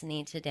who's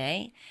listening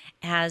today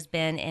has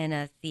been in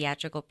a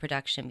theatrical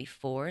production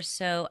before.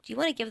 So do you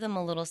want to give them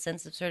a little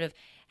sense of sort of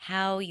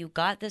how you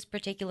got this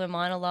particular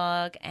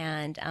monologue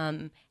and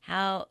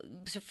so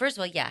first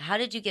of all, how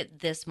did you get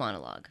this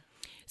monologue?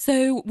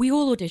 So we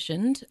all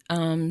auditioned.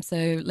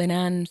 So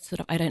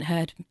Lynann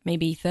heard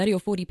maybe 30 or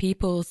 40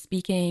 people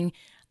speaking,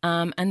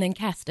 and then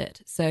cast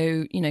it.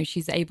 So,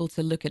 she's able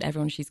to look at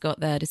everyone she's got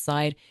there,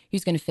 decide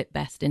who's going to fit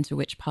best into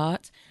which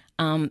part.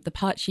 The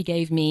part she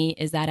gave me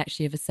is that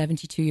actually of a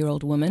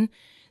 72-year-old woman.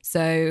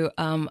 So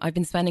I've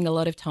been spending a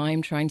lot of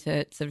time trying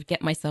to sort of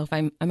get myself,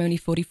 I'm only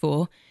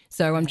 44,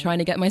 so I'm trying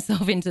to get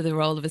myself into the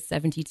role of a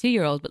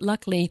 72-year-old. But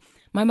luckily,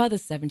 my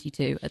mother's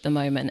 72 at the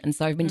moment. And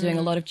so I've been doing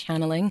a lot of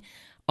channeling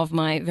of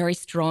my very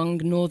strong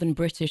Northern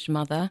British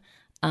mother,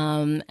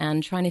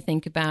 and trying to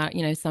think about,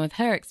 some of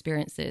her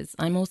experiences.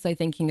 I'm also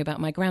thinking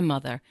about my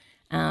grandmother,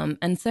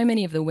 and so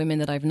many of the women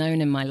that I've known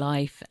in my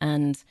life,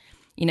 and,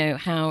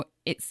 how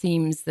it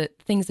seems that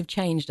things have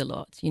changed a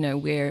lot.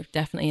 We're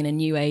definitely in a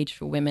new age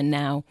for women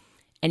now,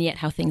 and yet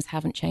how things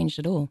haven't changed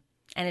at all.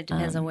 And it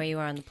depends on where you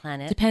are on the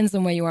planet. Depends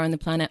on where you are on the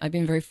planet. I've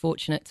been very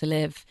fortunate to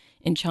live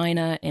in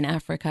China, in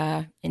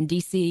Africa, in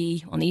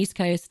DC, on the East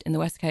Coast, in the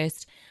West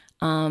Coast.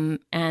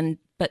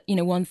 But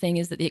one thing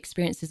is that the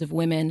experiences of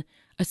women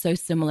are so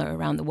similar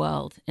around the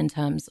world in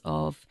terms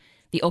of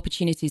the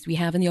opportunities we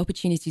have and the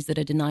opportunities that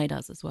are denied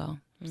us as well.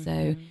 Mm-hmm.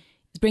 So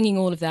it's bringing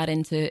all of that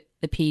into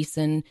the piece,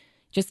 and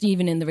just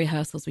even in the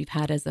rehearsals we've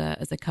had as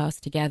a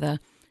cast together,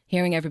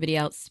 hearing everybody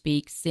else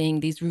speak, seeing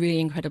these really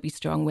incredibly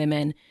strong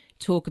women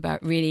talk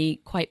about really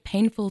quite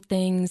painful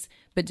things,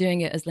 but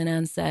doing it, as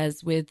Lynann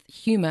says, with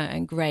humor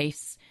and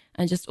grace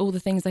and just all the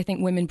things I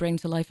think women bring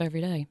to life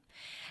every day.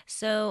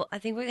 So I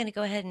think we're going to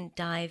go ahead and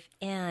dive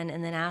in,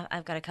 and then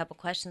I've got a couple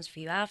questions for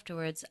you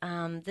afterwards.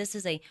 This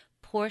is a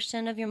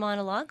portion of your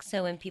monologue,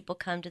 so when people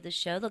come to the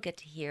show, they'll get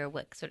to hear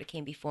what sort of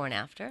came before and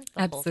after.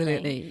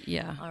 Absolutely,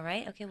 yeah. All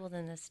right. Okay, well,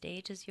 then the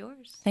stage is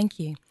yours. Thank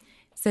you.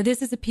 So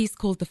this is a piece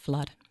called The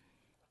Flood.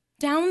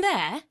 Down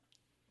there?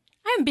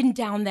 I haven't been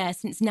down there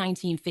since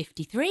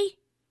 1953.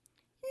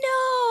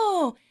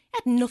 No,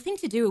 it had nothing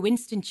to do with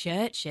Winston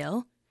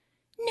Churchill.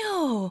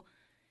 No,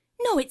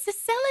 it's a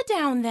cellar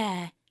down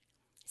there.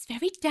 It's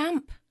very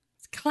damp.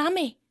 It's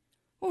clammy.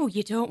 Oh,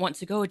 you don't want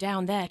to go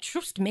down there,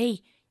 trust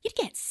me. You'd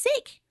get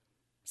sick.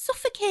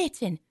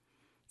 Suffocating.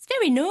 It's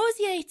very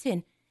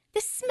nauseating.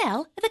 The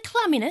smell of the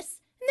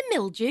clamminess and the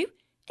mildew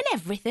and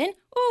everything.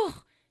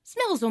 Oh,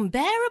 smells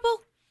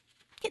unbearable.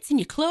 Gets in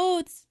your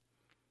clothes.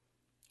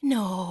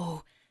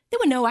 No, there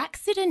were no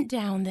accident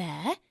down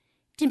there.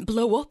 Didn't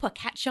blow up or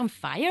catch on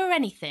fire or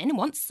anything. It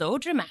wasn't so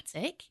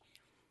dramatic.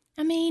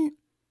 I mean,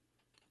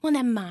 well,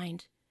 never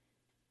mind.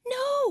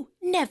 No,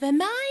 never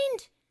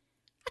mind.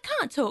 I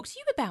can't talk to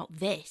you about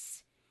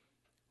this.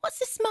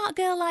 What's a smart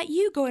girl like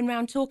you going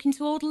round talking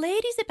to old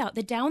ladies about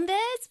the down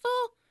theres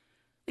for?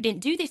 We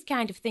didn't do this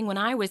kind of thing when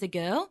I was a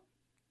girl.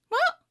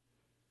 What?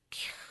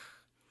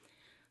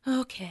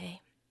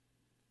 Okay.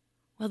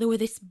 Well, there were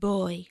this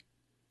boy,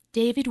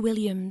 David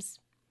Williams.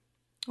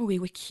 Oh, we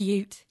were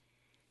cute.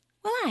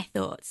 Well, I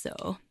thought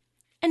so.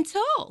 And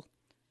tall.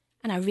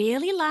 And I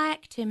really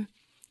liked him.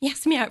 He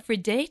asked me out for a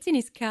date in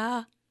his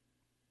car.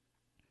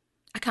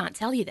 I can't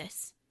tell you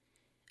this.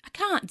 I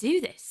can't do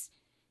this.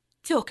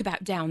 Talk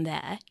about down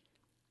there.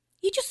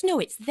 You just know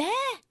it's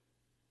there.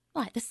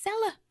 Like the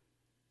cellar.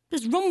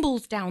 There's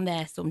rumbles down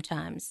there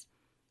sometimes.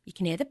 You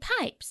can hear the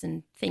pipes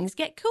and things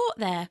get caught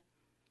there.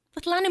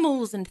 Little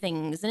animals and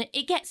things, and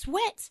it gets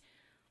wet.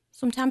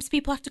 Sometimes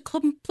people have to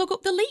plug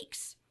up the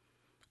leaks.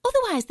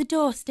 Otherwise the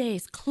door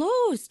stays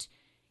closed.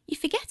 You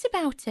forget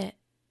about it.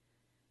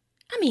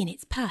 I mean,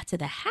 it's part of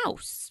the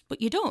house,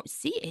 but you don't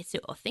see it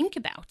or think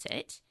about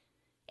it.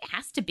 It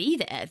has to be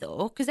there,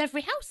 though, because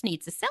every house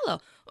needs a cellar.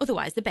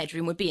 Otherwise the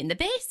bedroom would be in the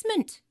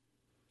basement.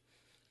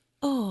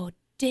 Oh,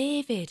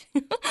 David.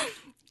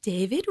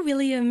 David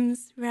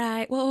Williams.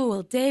 Right.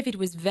 Well, David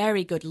was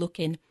very good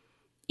looking.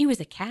 He was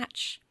a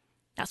catch.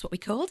 That's what we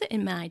called it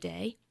in my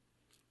day.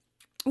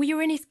 We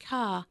were in his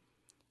car.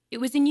 It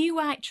was a new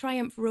white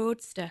Triumph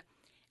Roadster.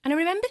 And I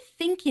remember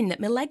thinking that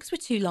my legs were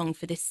too long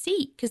for the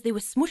seat because they were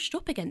smushed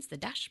up against the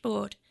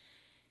dashboard.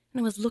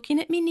 And I was looking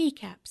at my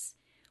kneecaps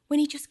when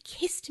he just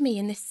kissed me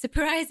in this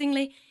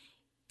surprisingly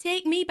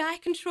take me by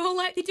control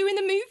like they do in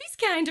the movies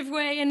kind of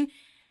way. And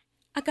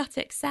I got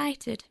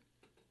excited.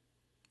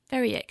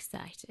 Very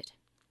excited.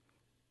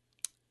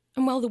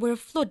 And well, there were a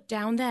flood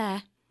down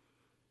there.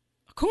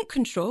 I couldn't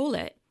control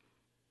it.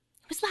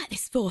 It was like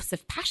this force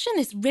of passion,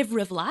 this river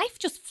of life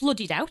just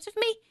flooded out of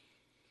me.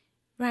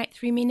 Right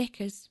through me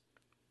knickers.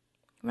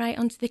 Right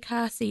onto the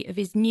car seat of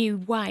his new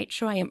white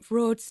Triumph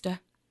Roadster.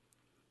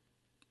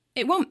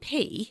 It wasn't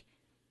pee.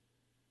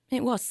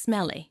 It was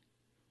smelly.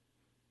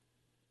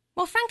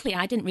 Well, frankly,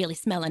 I didn't really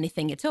smell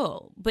anything at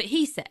all, but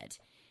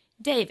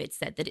David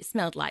said that it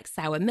smelled like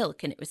sour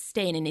milk and it was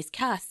staying in his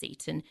car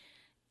seat, and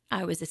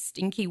I was a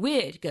stinky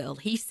weird girl,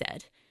 he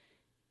said.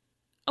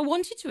 I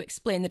wanted to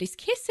explain that his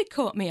kiss had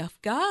caught me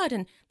off guard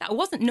and that I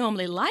wasn't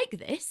normally like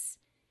this.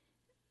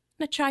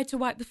 And I tried to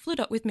wipe the flood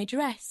up with my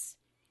dress.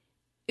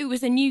 It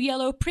was a new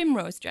yellow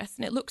primrose dress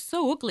and it looked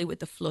so ugly with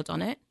the flood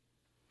on it.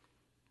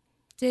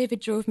 David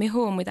drove me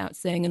home without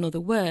saying another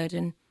word,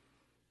 and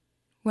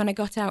when I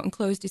got out and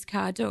closed his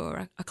car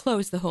door, I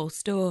closed the whole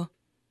store.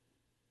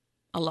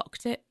 I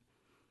locked it.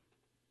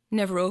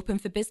 Never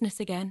opened for business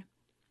again.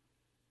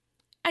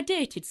 I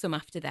dated some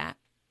after that,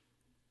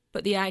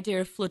 but the idea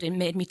of flooding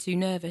made me too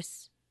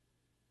nervous.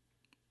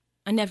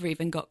 I never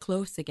even got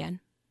close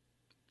again.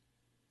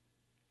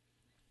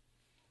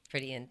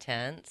 Pretty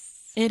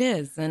intense. It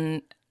is,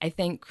 and I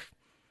think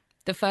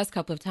the first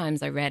couple of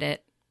times I read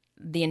it,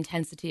 the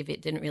intensity of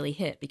it didn't really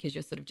hit because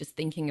you're sort of just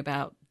thinking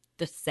about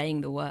just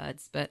saying the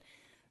words. But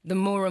the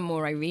more and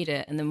more I read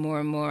it and the more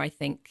and more I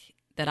think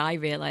that I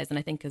realize, and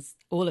I think as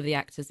all of the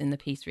actors in the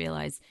piece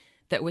realize,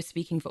 that we're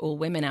speaking for all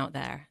women out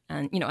there.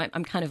 And, you know,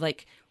 I'm kind of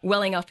like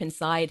welling up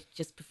inside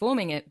just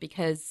performing it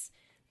because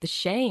the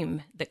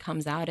shame that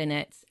comes out in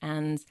it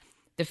and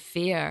the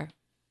fear,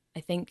 I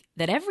think,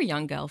 that every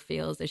young girl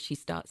feels as she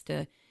starts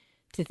to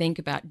think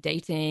about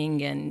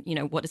dating and, you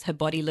know, what does her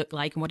body look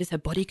like and what is her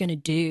body going to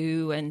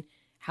do and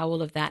how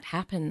all of that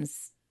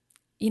happens.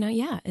 You know,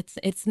 yeah, it's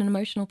an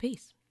emotional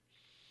piece.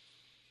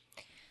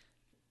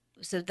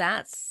 So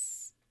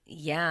that's,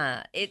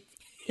 yeah, it's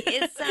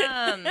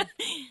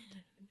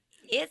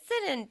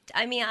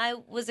I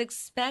was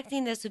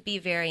expecting this would be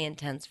very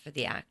intense for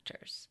the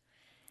actors.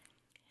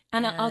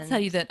 And I'll tell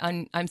you that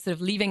I'm sort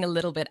of leaving a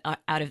little bit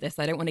out of this.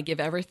 I don't want to give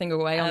everything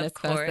away on this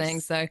first thing.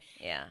 So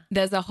yeah,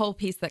 there's a whole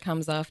piece that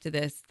comes after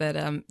this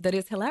that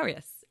is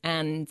hilarious.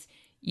 And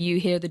you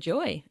hear the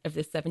joy of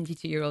this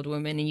 72-year-old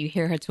woman and you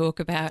hear her talk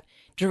about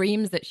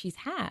dreams that she's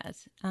had.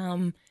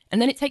 And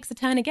then it takes a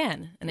turn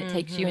again and it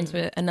takes you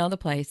into another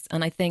place.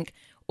 And I think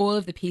all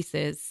of the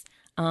pieces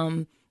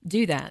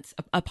do that,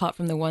 apart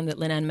from the one that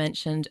Lynann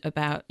mentioned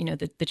about, you know,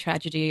 the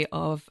tragedy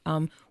of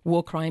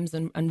war crimes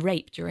and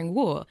rape during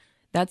war.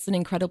 That's an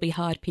incredibly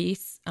hard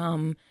piece.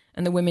 And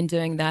the women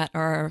doing that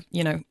are,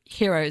 you know,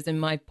 heroes in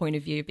my point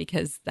of view,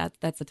 because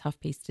that's a tough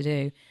piece to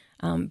do.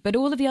 But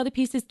all of the other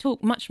pieces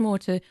talk much more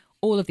to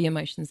all of the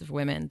emotions of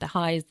women, the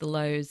highs, the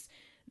lows,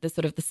 the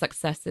sort of the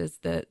successes,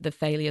 the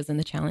failures, and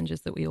the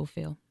challenges that we all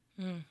feel.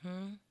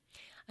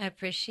 I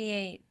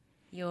appreciate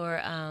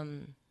your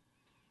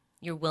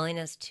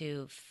willingness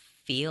to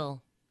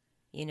feel,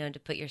 to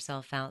put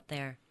yourself out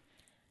there.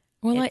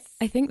 Well,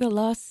 I think the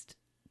last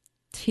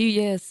 2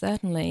 years,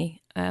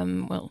 certainly,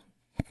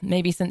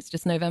 maybe since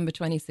just November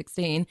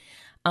 2016,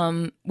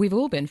 we've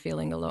all been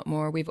feeling a lot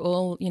more. We've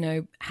all,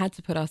 had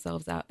to put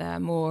ourselves out there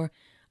more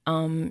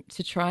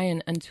to try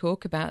and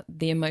talk about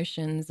the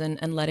emotions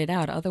and let it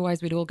out.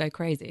 Otherwise, we'd all go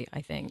crazy,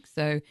 I think.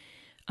 So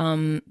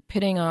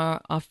putting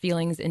our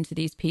feelings into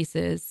these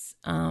pieces,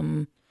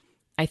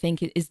 I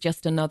think it is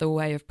just another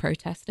way of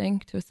protesting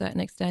to a certain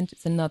extent.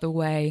 It's another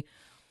way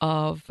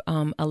of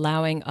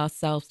allowing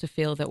ourselves to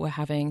feel that we're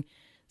having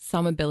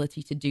some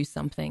ability to do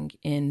something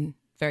in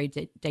very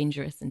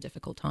dangerous and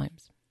difficult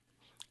times.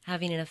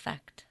 Having an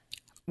effect.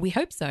 We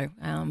hope so.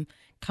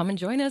 Come and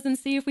join us and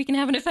see if we can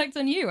have an effect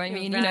on you. I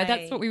mean,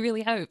 that's what we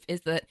really hope,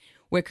 is that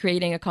we're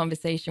creating a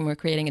conversation, we're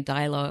creating a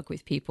dialogue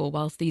with people.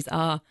 Whilst these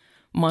are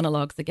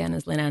monologues, again,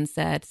 as Lynann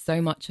said,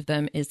 so much of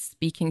them is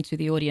speaking to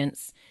the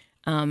audience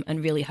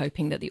and really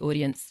hoping that the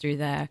audience, through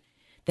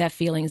their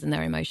feelings and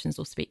their emotions,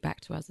 will speak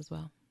back to us as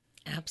well.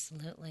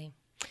 Absolutely.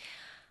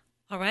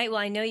 All right. Well,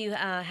 I know you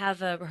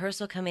have a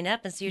rehearsal coming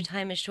up, and so your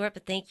time is short,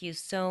 but thank you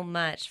so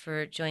much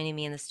for joining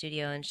me in the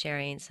studio and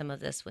sharing some of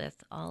this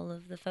with all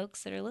of the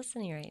folks that are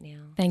listening right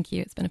now. Thank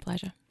you. It's been a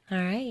pleasure. All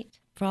right.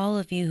 For all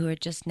of you who are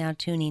just now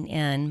tuning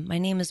in, my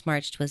name is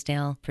March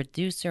Twisdale,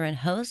 producer and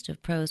host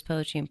of Prose,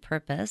 Poetry, and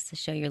Purpose, the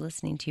show you're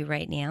listening to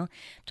right now,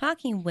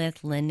 talking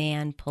with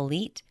Lynann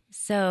Politte.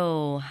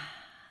 So,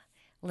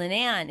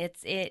 Lynann,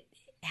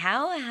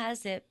 how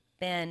has it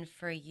been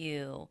for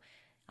you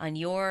on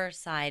your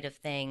side of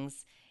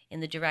things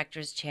in the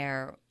director's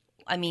chair?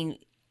 I mean,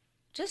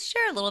 just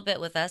share a little bit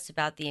with us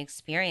about the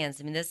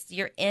experience. I mean,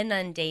 you're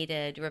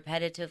inundated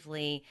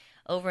repetitively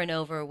over and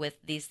over with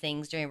these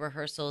things during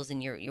rehearsals,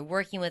 and you're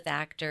working with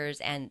actors,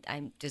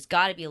 and there's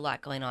got to be a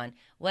lot going on.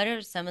 What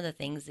are some of the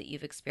things that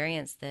you've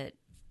experienced that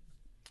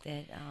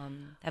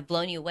have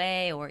blown you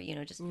away, or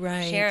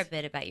share a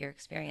bit about your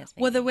experience?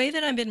 Maybe. Well, the way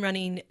that I've been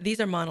running, these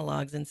are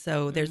monologues, and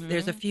so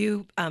there's a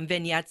few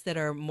vignettes that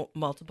are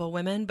multiple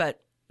women,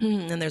 but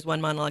and there's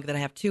one monologue that I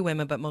have two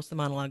women, but most of the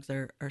monologues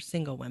are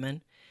single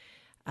women.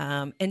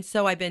 And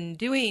so I've been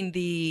doing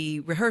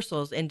the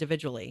rehearsals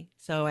individually.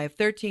 So I have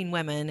 13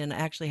 women, and I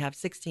actually have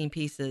 16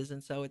 pieces.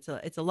 And so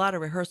it's a lot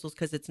of rehearsals,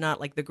 because it's not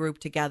like the group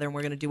together and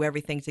we're going to do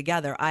everything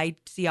together. I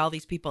see all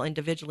these people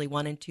individually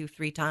 1 and 2,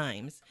 3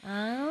 times.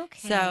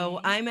 Okay. So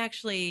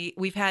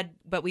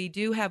we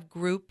do have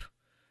group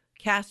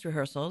cast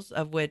rehearsals,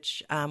 of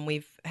which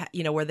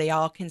where they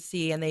all can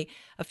see, and a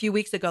few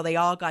weeks ago they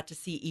all got to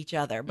see each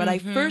other. But I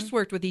first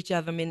worked with each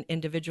of them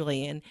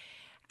individually,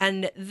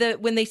 and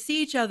when they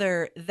see each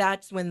other,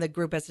 that's when the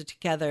group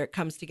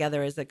comes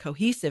together as a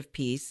cohesive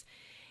piece.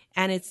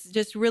 And it's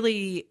just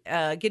really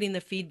getting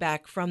the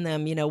feedback from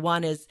them.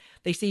 One is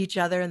they see each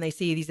other and they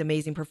see these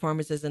amazing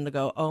performances, and they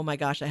go, "Oh my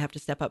gosh, I have to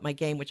step up my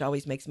game," which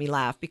always makes me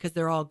laugh because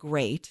they're all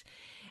great.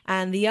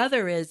 And the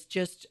other is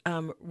just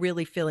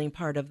really feeling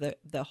part of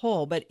the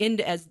whole. But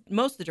as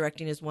most of the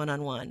directing is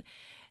one-on-one.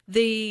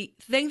 The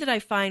thing that I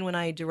find when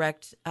I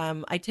direct,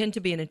 I tend to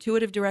be an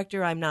intuitive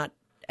director. I'm not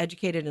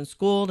educated and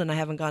schooled, and I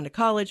haven't gone to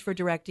college for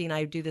directing.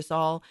 I do this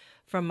all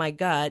from my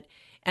gut.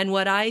 And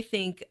what I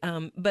think,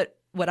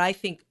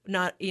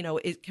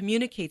 it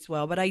communicates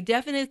well, but I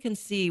definitely can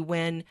see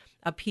when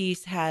a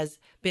piece has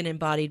been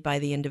embodied by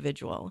the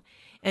individual.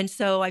 And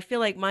so I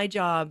feel like my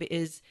job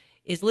is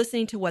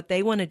listening to what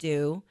they want to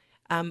do,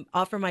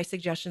 offer my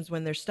suggestions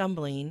when they're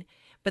stumbling,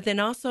 but then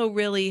also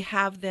really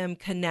have them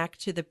connect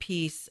to the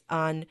piece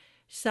on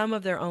some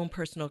of their own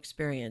personal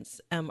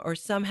experience, or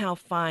somehow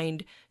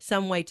find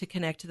some way to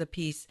connect to the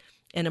piece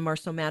in a more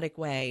somatic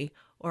way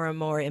or a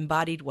more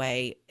embodied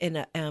way.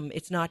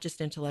 It's not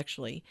just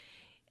intellectually.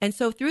 And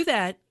so through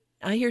that,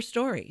 I hear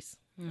stories.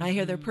 I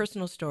hear their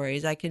personal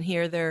stories. I can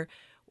hear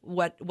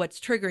what's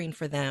triggering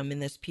for them in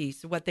this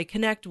piece, what they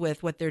connect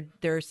with, what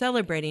they're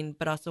celebrating,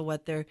 but also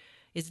what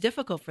is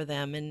difficult for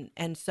them.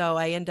 And so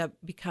I end up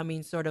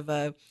becoming sort of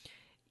a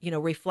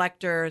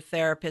reflector,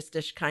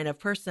 therapist-ish kind of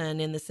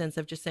person, in the sense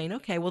of just saying,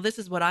 okay, well, this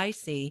is what I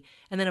see.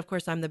 And then, of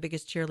course, I'm the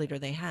biggest cheerleader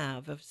they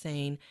have, of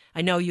saying,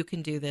 I know you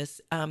can do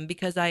this,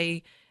 because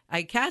I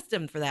cast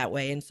them for that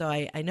way. And so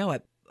I know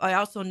it. I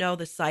also know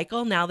the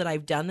cycle. Now that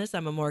I've done this,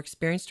 I'm a more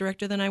experienced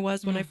director than I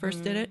was when I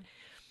first did it.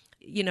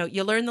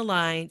 You learn the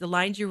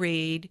lines you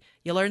read,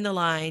 you learn the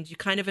lines, you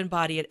kind of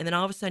embody it, and then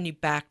all of a sudden you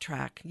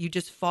backtrack. You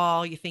just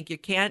fall. You think you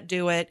can't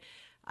do it.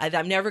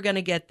 I'm never going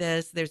to get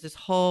this. There's this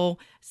whole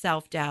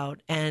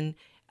self-doubt. And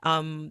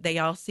they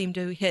all seem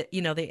to hit,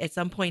 they at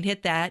some point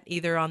hit that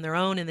either on their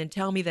own and then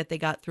tell me that they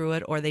got through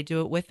it, or they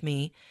do it with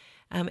me.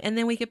 And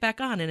then we get back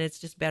on, and it's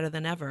just better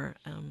than ever.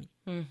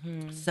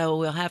 So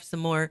we'll have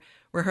some more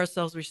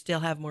rehearsals. We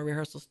still have more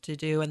rehearsals to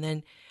do. And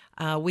then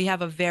we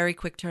have a very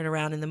quick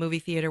turnaround in the movie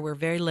theater. We're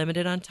very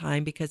limited on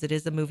time because it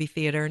is a movie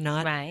theater,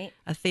 not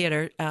a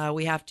theater.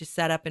 We have to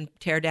set up and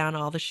tear down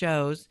all the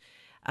shows.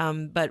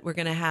 But we're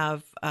going to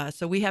have,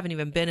 so we haven't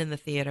even been in the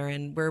theater,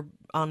 and we're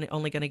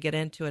only going to get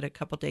into it a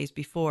couple days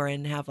before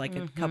and have like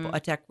a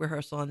tech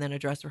rehearsal and then a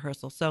dress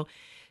rehearsal. So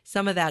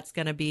some of that's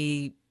going to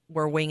be,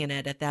 we're winging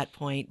it at that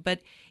point,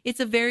 but it's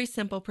a very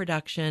simple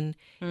production.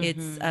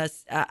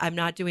 It's I'm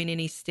not doing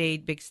any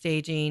big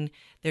staging.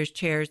 There's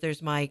chairs,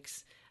 there's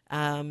mics.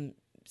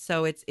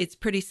 So it's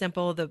pretty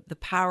simple. The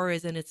power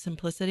is in its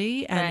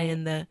simplicity and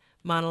in the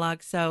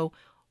monologue. So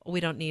we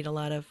don't need a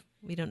lot of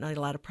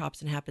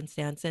props and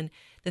happenstance. And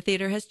the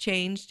theater has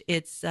changed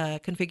its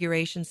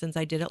configuration since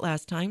I did it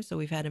last time. So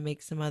we've had to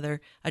make some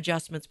other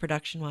adjustments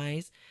production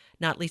wise,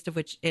 not least of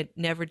which it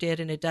never did.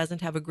 And it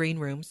doesn't have a green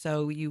room.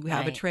 So you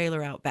have a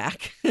trailer out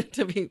back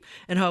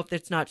and hope that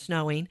it's not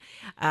snowing.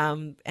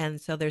 And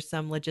so there's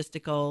some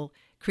logistical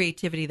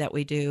creativity that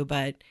we do,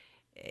 but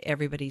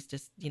everybody's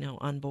just,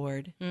 on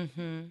board.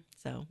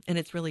 So, and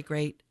it's really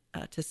great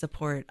to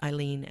support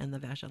Eileen and the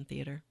Vashon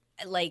Theater.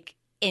 Like,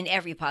 in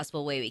every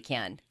possible way we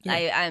can.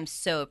 Yeah. I'm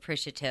so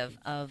appreciative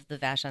of the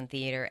Vashon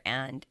Theater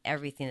and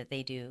everything that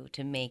they do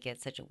to make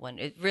it such a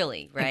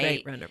really,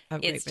 right?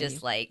 It's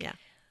just venue.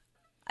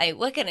 Like,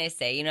 what can I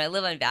say? I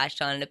live on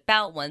Vashon, and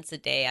about once a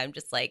day, I'm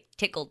just like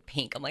tickled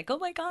pink. I'm like, oh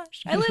my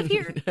gosh, I live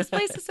here. This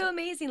place is so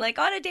amazing, like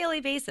on a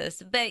daily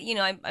basis. But,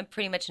 I'm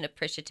pretty much an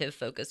appreciative,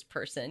 focused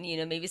person.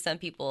 Maybe some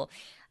people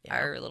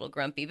are a little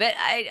grumpy, but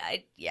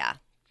yeah.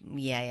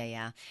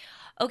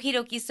 Okie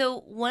dokie. So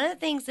one of the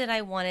things that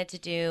I wanted to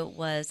do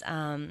was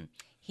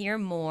hear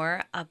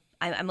more.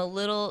 I'm a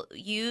little,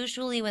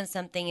 usually when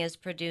something is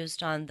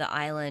produced on the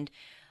island,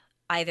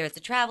 either it's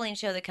a traveling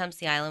show that comes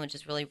to the island, which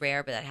is really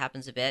rare, but that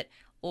happens a bit,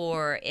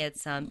 or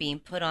it's being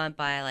put on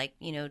by like,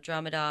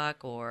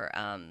 Dramadoc or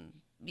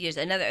there's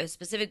a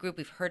specific group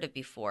we've heard of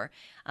before.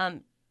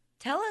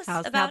 Tell us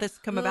about how this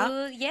come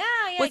about. Yeah.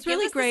 What's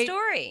really great? The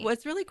story.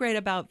 What's really great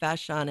about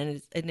Vashon,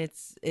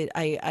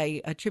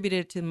 I attribute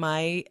it to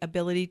my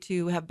ability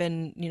to have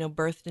been,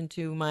 birthed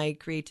into my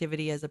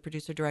creativity as a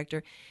producer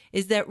director,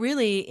 is that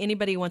really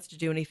anybody who wants to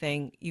do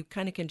anything, you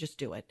kind of can just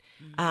do it.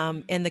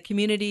 And the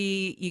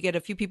community, you get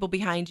a few people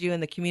behind you,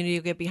 and the community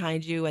will get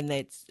behind you, and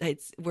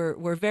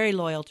we're very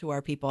loyal to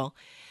our people.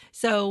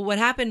 So what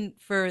happened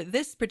for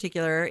this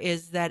particular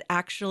is that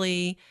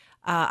actually.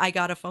 I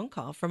got a phone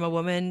call from a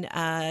woman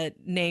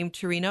named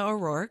Tarina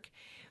O'Rourke.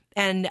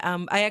 And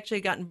I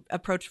actually got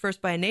approached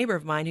first by a neighbor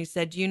of mine who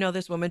said, do you know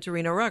this woman,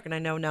 Tarina O'Rourke? And I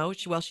know, no.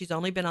 She's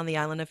only been on the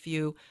island a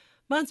few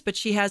months, but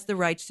she has the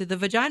rights to the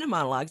Vagina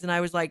Monologues. And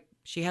I was like,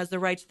 she has the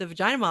rights to the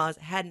Vagina Monologues.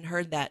 I hadn't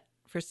heard that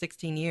for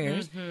 16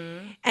 years.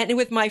 And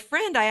with my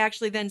friend, I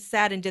actually then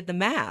sat and did the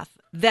math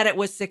that it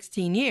was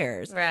 16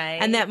 years. Right.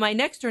 And that my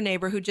next door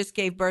neighbor who just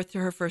gave birth to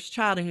her first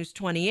child and who's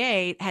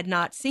 28 had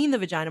not seen the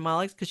Vagina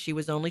Monologues because she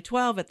was only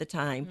 12 at the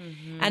time.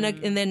 And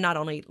then not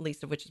only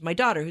least of which is my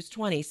daughter who's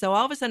 20. So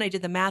all of a sudden I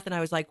did the math and I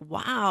was like,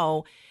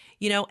 wow,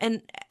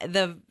 and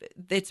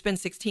it's been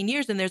 16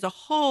 years and there's a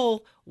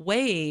whole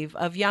wave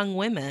of young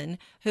women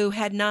who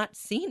had not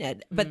seen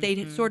it, but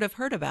they sort of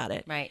heard about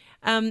it. Right.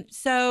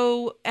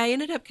 So I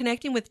ended up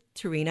connecting with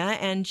Tarina,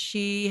 and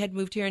she had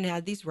moved here and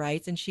had these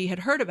rights, and she had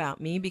heard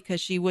about me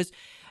because she was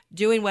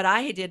doing what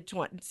I did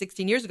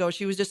 16 years ago.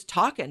 She was just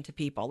talking to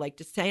people, like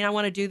just saying, I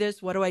want to do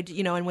this. What do I do?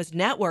 And was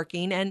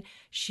networking. And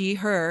she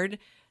heard,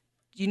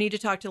 you need to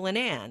talk to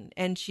Lynann.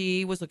 And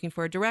she was looking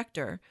for a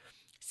director.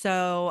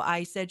 So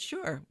I said,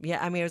 sure. Yeah.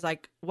 I mean, it was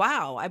like,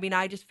 wow. I mean,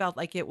 I just felt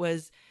like it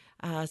was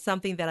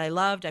something that I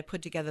loved. I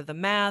put together the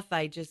math.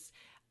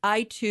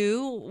 I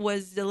too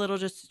was a little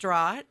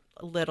distraught.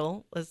 A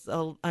little was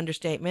an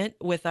understatement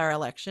with our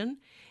election,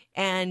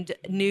 and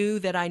knew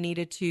that I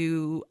needed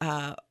to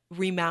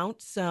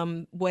remount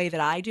some way that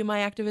I do my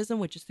activism,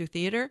 which is through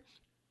theater.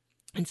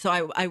 And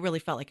so I really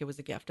felt like it was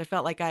a gift. I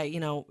felt like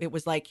it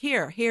was like,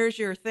 here's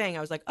your thing.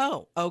 I was like,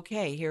 oh,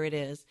 okay, here it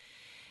is.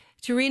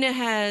 Tarina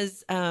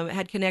has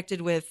had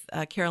connected with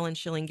Carolyn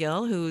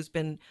Schilling-Gill, who's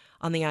been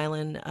on the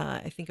island,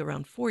 I think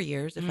around 4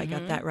 years, if I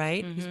got that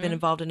right, who's been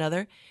involved in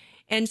other.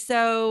 And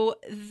so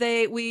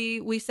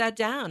we sat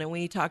down and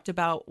we talked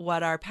about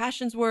what our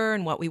passions were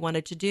and what we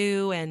wanted to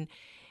do.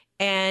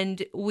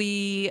 And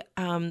we,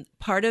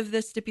 part of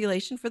the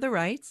stipulation for the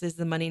rights is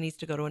the money needs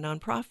to go to a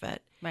nonprofit.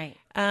 Right.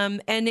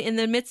 And in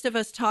the midst of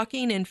us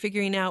talking and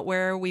figuring out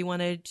where we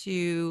wanted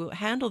to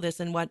handle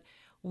this and what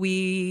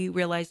we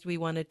realized we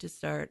wanted to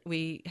start,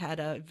 we had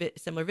a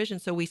similar vision.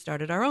 So we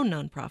started our own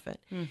nonprofit.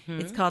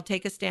 It's called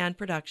Take a Stand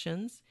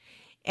Productions.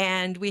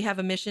 And we have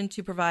a mission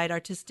to provide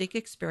artistic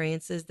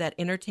experiences that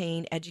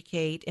entertain,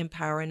 educate,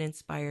 empower, and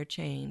inspire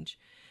change,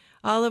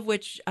 all of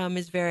which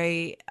is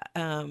very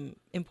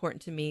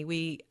important to me.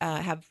 We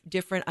have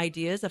different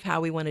ideas of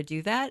how we want to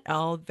do that,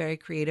 all very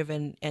creative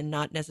and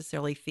not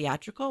necessarily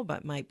theatrical,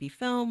 but might be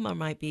film or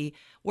might be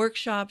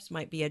workshops,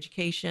 might be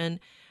education.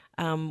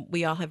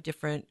 We all have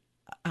different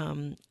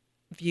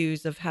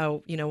views of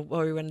how,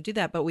 where we want to do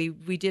that, but we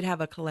did have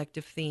a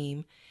collective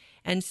theme.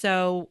 And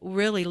so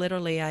really,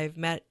 literally, I've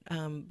met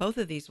both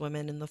of these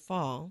women in the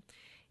fall.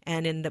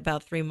 And in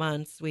about 3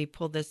 months, we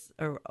pulled this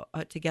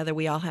together.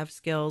 We all have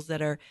skills that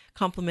are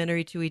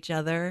complementary to each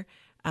other.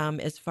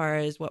 as far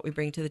as what we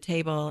bring to the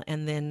table.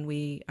 And then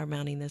we are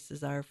mounting this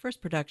as our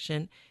first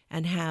production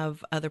and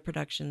have other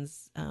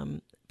productions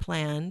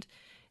planned,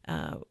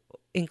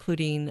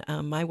 including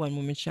my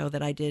one-woman show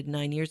that I did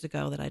 9 years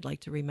ago that I'd like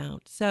to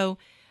remount. So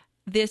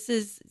that's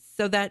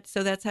how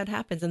it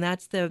happens, and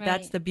that's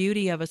the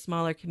beauty of a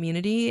smaller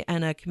community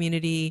and a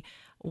community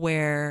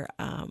where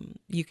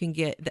you can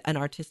get an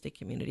artistic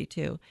community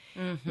too.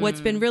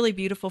 What's been really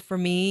beautiful for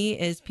me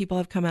is people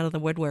have come out of the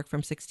woodwork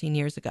from 16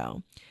 years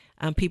ago.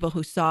 People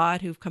who saw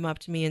it, who've come up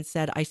to me and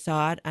said, I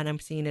saw it and I'm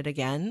seeing it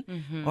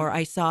again, or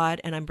I saw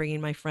it and I'm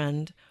bringing my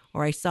friend,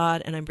 or I saw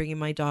it and I'm bringing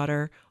my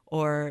daughter,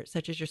 or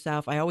such as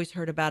yourself. I always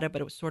heard about it,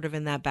 but it was sort of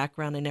in that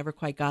background. I never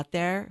quite got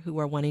there, who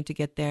are wanting to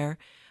get there.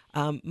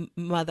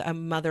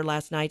 Mother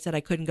last night said I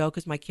couldn't go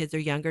because my kids are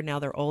younger. Now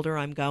they're older.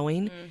 I'm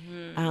going.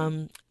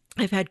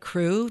 I've had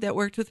crew that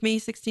worked with me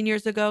 16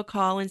 years ago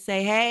call and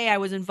say, hey, I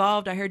was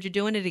involved. I heard you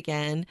doing it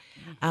again.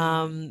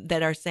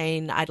 That are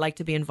saying I'd like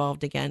to be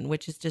involved again,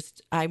 which is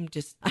I'm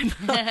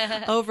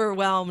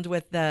overwhelmed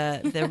with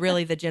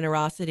the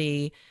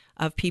generosity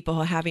of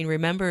people having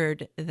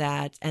remembered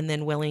that and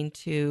then willing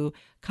to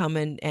come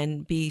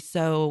and be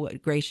so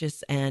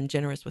gracious and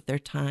generous with their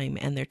time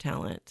and their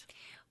talent.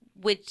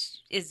 Which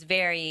is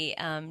very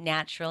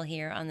natural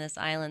here on this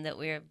island that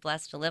we're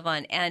blessed to live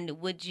on. And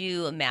would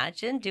you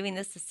imagine doing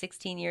this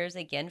 16 years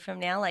again from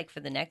now, like for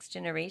the next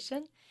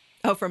generation?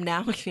 Oh, from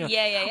now?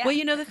 Yeah. Well,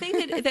 the thing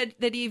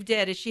that Eve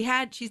did is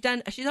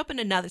she's opened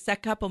another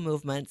couple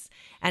movements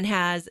and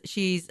has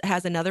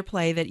another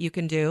play that you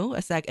can do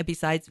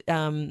besides.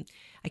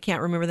 I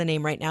can't remember the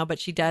name right now, but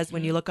she does.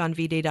 When you look on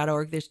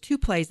vday.org, there's 2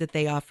 plays that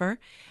they offer.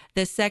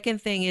 The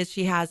second thing is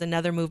she has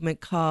another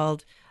movement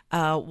called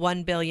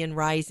 1 Billion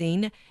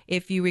Rising.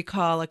 If you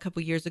recall, a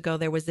couple years ago,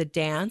 there was a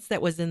dance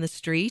that was in the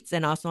streets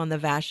and also on the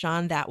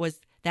Vashon. That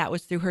was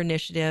through her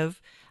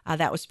initiative.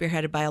 That was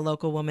spearheaded by a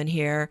local woman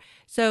here.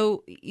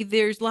 So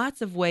there's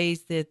lots of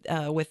ways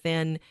that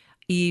within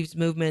Eve's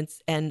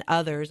movements and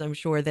others, I'm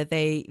sure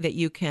that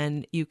you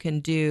can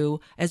do,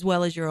 as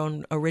well as your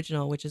own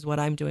original, which is what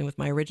I'm doing with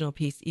my original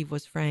piece, Eve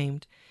Was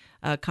Framed.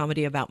 A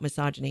comedy about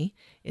misogyny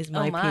is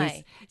my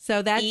piece.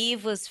 So that's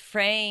Eve Was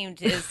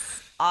Framed is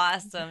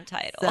awesome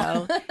title.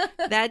 So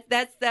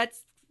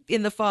that's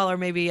in the fall or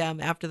maybe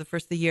after the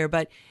first of the year.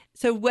 But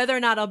so whether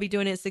or not I'll be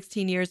doing it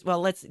 16 years, well,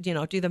 let's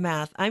do the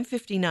math. I'm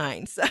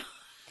 59, so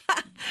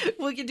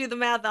we can do the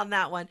math on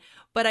that one.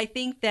 But I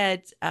think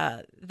that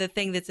the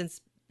thing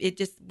it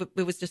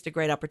was just a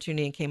great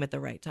opportunity and came at the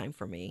right time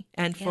for me.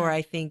 And for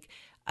I think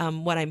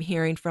what I'm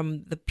hearing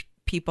from the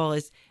people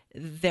is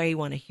they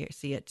want to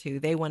see it too.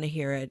 They want to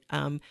hear it,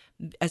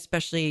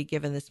 especially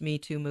given this Me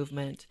Too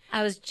movement.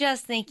 I was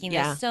just thinking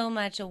there's so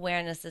much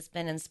awareness that's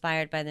been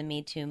inspired by the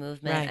Me Too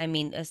movement. Right. I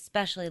mean,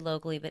 especially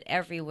locally, but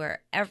everywhere.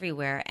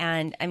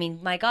 And I mean,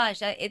 my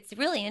gosh, it's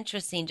really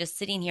interesting just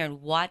sitting here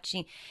and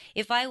watching.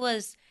 If I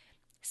was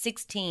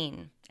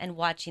 16 and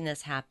watching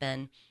this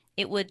happen,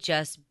 it would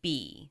just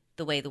be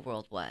the way the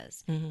world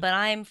was. But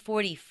I'm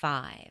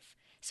 45.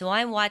 So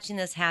I'm watching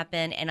this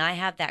happen, and I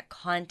have that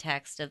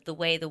context of the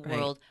way the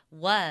world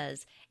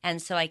was,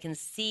 and so I can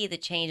see the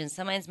change. And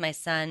sometimes my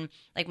son,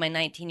 like my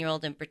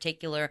 19-year-old in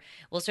particular,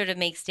 will sort of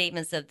make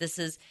statements of this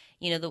is,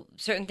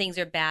 certain things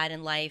are bad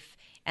in life,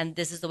 and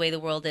this is the way the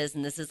world is,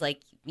 and this is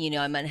like,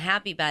 I'm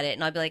unhappy about it.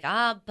 And I'll be like,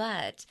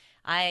 but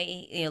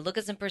I, look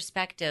at some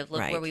perspective,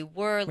 look where we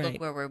were, look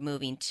where we're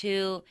moving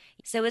to.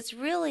 So it's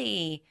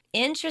really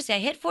interesting. I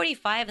hit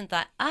 45 and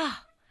thought,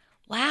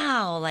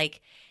 wow,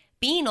 like,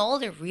 being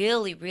older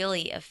really,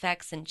 really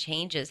affects and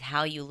changes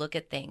how you look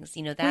at things.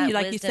 That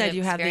like you said,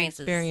 you have the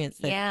experience.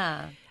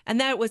 And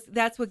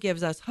that's what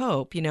gives us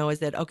hope. Is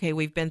that okay?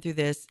 We've been through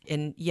this,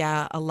 and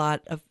a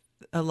lot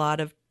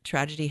of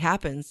tragedy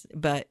happens,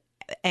 but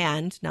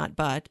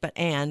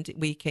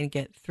we can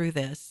get through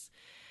this.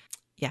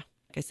 Yeah,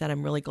 like I said,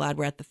 I'm really glad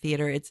we're at the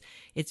theater.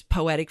 It's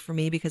poetic for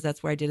me because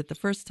that's where I did it the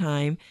first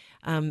time,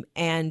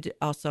 and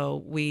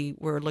also we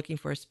were looking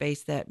for a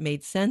space that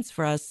made sense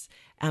for us.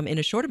 In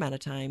a short amount of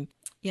time.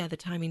 Yeah, the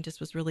timing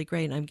just was really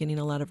great, and I'm getting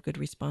a lot of good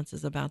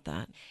responses about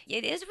that.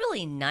 It is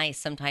really nice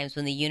sometimes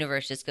when the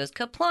universe just goes,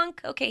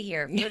 kaplunk, okay,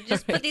 here.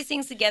 Just put these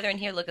things together, and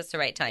here, look, it's the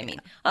right timing.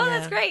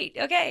 That's great.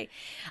 Okay.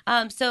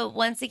 So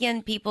once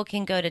again, people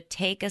can go to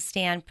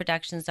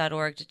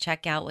takeastandproductions.org to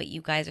check out what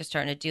you guys are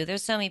starting to do.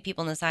 There's so many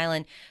people on this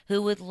island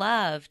who would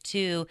love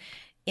to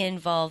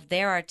involve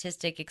their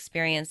artistic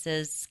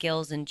experiences,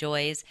 skills, and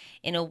joys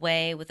in a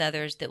way with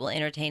others that will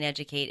entertain,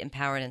 educate,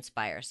 empower, and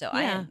inspire. So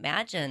I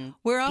imagine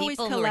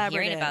people who are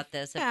hearing about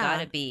this have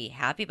got to be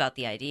happy about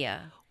the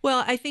idea.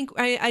 Well, I think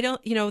I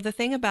don't, the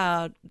thing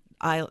about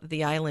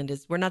the island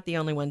is, we're not the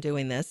only one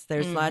doing this.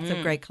 There's lots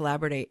of great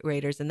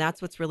collaborators, and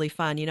that's what's really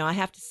fun. You know, I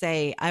have to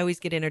say, I always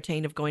get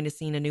entertained of going to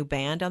see a new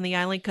band on the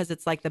island because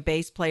it's like the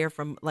bass player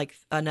from like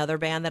another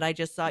band that I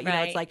just saw. You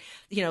know, it's like,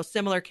 you know,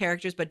 similar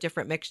characters but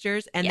different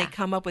mixtures, and they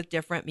come up with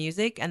different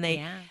music, and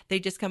they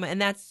just come.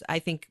 And that's, I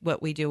think,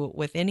 what we do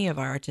with any of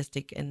our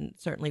artistic, and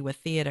certainly with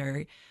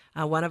theater.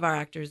 One of our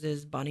actors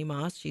is Bonnie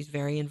Moss. She's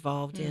very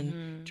involved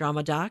in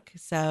drama doc.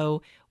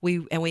 So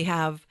we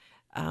have.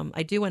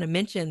 I do want to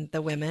mention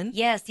the women.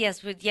 Yes. Let's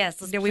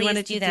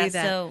please do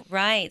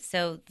that.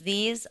 So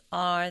these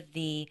are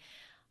the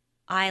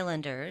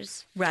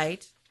Islanders.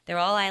 Right. They're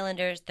all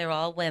Islanders. They're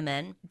all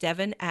women.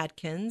 Devin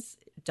Adkins,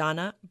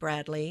 Donna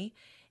Bradley,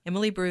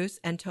 Emily Bruce,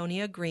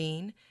 Antonia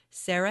Green,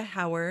 Sarah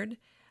Howard,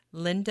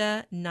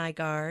 Linda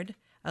Nygaard,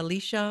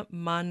 Alicia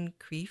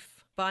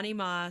Moncrief, Bonnie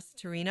Moss,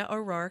 Tarina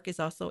O'Rourke is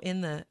also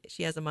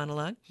she has a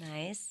monologue.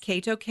 Nice.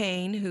 Kate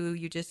O'Kane, who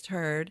you just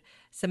heard,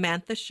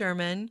 Samantha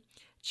Sherman,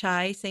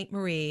 Chai St.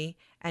 Marie,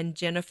 and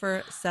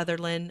Jennifer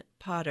Sutherland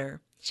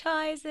Potter.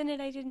 Chai's in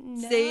it. I didn't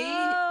know. See,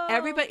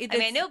 everybody.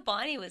 I know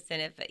Bonnie was in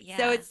it, but yeah.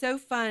 So it's so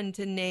fun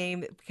to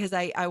name, because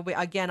I'll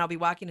be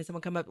walking and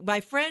someone come up.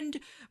 My friend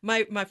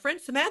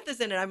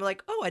Samantha's in it. I'm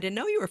like, oh, I didn't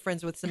know you were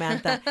friends with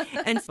Samantha.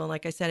 And so,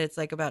 like I said, it's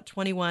like about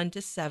 21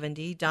 to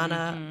 70.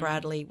 Donna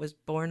Bradley was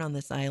born on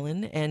this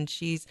island, and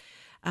she's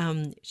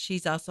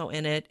also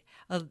in it.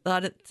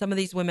 Some of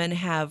these women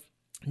have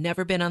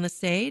never been on the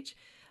stage.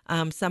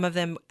 Some of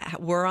them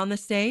were on the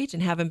stage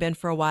and haven't been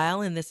for a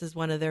while, and this is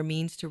one of their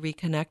means to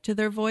reconnect to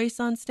their voice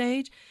on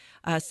stage.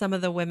 Some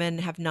of the women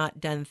have not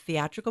done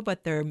theatrical,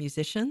 but they're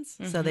musicians,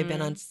 so they've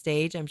been on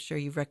stage. I'm sure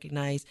you've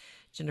recognized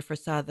Jennifer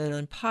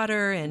Sutherland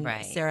Potter and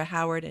Sarah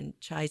Howard, and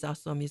Chai's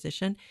also a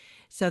musician.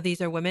 So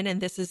these are women, and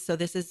this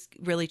is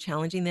really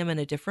challenging them in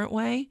a different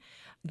way.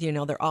 You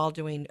know, they're all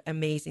doing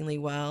amazingly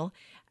well.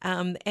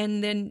 And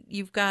then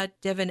you've got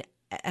Devin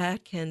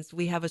Atkins.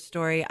 We have a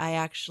story. I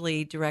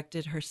actually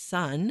directed her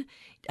son,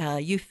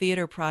 youth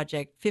theater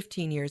project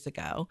 15 years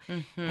ago.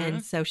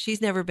 And so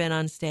she's never been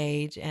on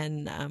stage,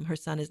 and her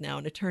son is now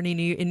an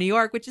attorney in New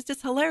York, which is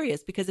just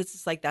hilarious, because it's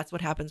just like, that's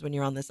what happens when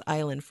you're on this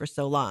island for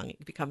so long.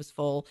 It becomes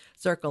full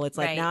circle. It's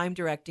like, now I'm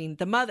directing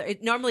the mother.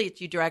 Normally it's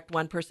you direct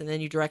one person,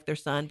 then you direct their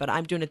son, but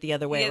I'm doing it the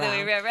other way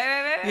around.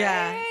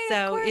 Yeah.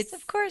 So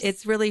of course.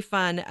 It's really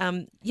fun.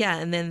 And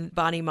then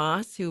Bonnie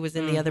Moss, who was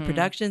in the other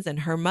productions, and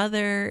her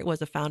mother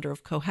was a founder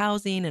of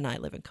CoHousing, and I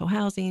live in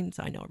CoHousing,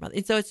 so I know her mother.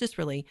 And so it's just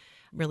really,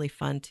 really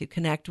fun to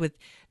connect with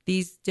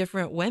these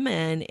different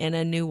women in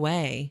a new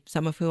way,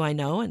 some of who I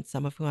know and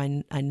some of who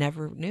I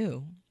never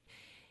knew.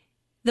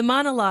 The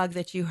monologue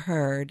that you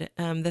heard,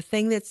 the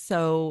thing that's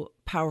so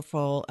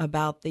powerful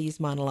about these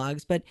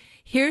monologues, but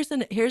here's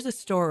a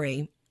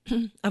story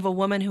of a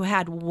woman who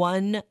had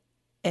one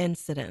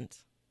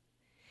incident,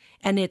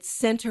 and it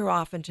sent her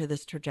off into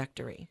this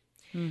trajectory.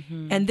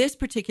 And this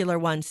particular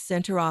one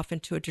sent her off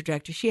into a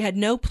trajectory. She had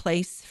no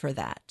place for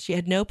that. She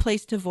had no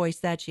place to voice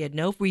that. She had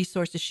no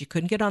resources. She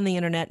couldn't get on the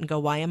internet and go,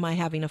 why am I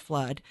having a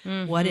flood?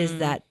 What is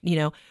that? You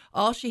know,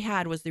 all she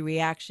had was the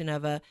reaction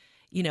of in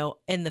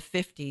the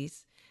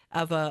 50s,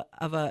 of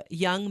a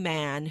young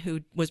man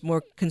who was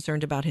more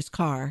concerned about his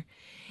car.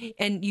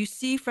 And you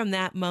see from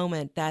that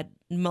moment, that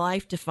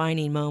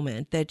life-defining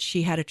moment, that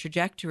she had a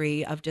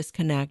trajectory of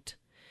disconnect.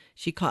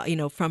 She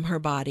called, from her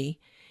body.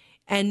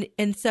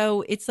 And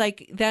so it's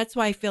like, that's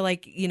why I feel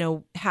like,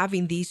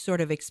 having these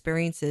sort of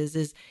experiences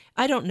is,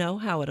 I don't know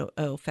how it'll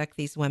affect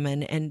these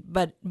women.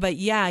 But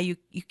yeah, you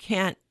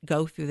can't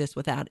go through this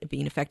without it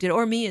being affected,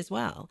 or me as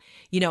well,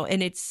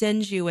 and it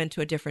sends you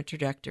into a different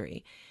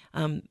trajectory.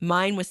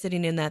 Mine was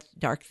sitting in that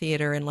dark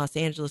theater in Los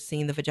Angeles,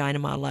 seeing the Vagina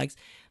Monologues.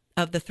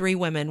 Of the three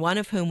women, one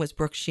of whom was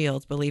Brooke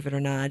Shields, believe it or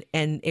not,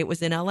 and it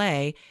was in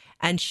LA,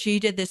 and she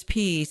did this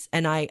piece,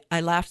 and I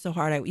laughed so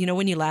hard.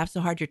 When you laugh so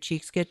hard, your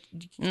cheeks get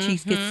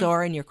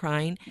sore and you're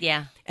crying.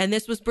 Yeah. And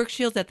this was Brooke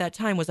Shields at that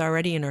time, was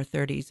already in her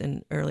 30s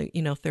and early,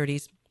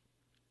 30s.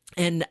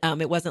 And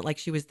it wasn't like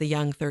she was the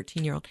young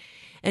 13-year-old.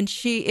 And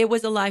it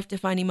was a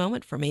life-defining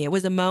moment for me. It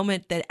was a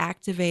moment that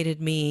activated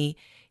me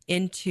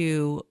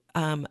into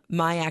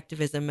my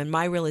activism and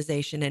my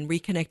realization, and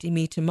reconnecting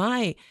me to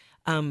my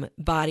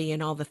body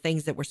and all the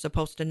things that were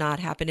supposed to not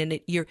happen. And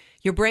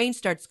your brain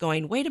starts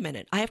going, wait a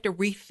minute, I have to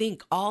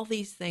rethink all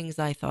these things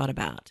I thought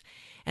about.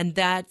 And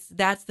that's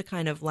the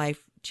kind of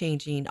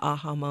life-changing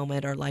aha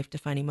moment or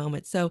life-defining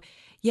moment. So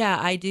yeah,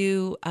 I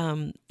do,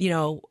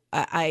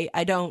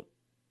 I don't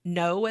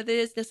know what it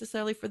is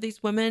necessarily for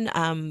these women.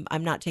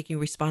 I'm not taking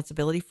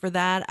responsibility for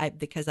that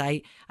because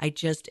I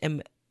just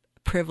am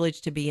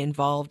privileged to be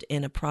involved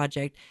in a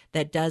project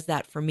that does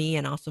that for me,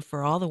 and also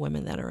for all the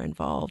women that are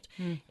involved,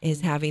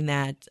 is having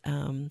that.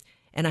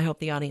 And I hope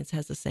the audience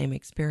has the same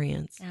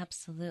experience.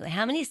 Absolutely.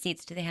 How many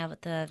seats do they have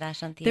at the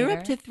Vashon Theater? They're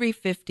up to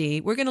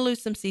 350. We're going to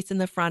lose some seats in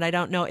the front. I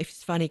don't know if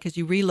it's funny because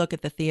you relook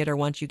at the theater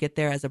once you get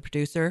there as a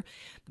producer,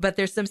 but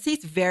there's some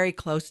seats very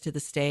close to the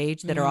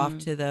stage that are off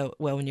to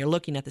when you're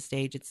looking at the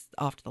stage, it's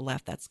off to the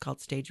left. That's called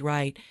stage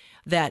right.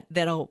 That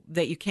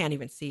you can't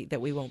even see,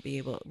 that we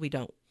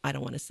I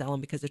don't want to sell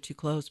them because they're too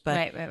close.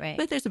 But Right.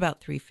 But there's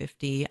about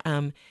 350.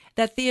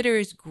 That theater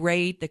is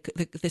great.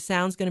 The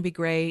sound's going to be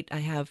great. I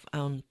have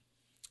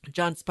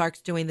John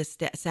Sparks doing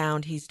the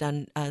sound. He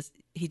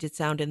did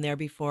sound in there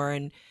before,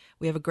 and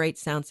we have a great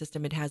sound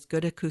system. It has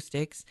good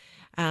acoustics.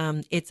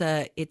 It's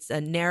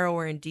a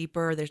narrower and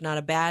deeper. There's not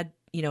a bad,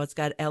 it's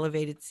got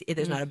elevated.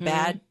 There's not a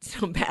bad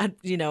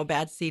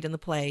seat in the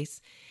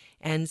place,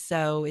 and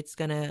so it's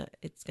gonna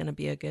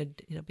be a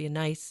good. It'll be a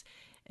nice.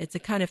 It's a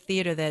kind of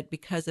theater that,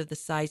 because of the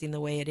sizing the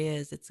way it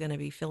is, it's going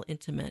to feel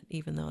intimate,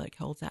 even though it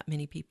holds that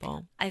many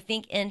people. I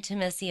think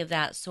intimacy of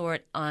that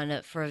sort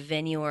for a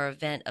venue or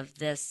event of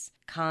this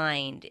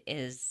kind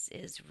is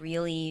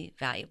really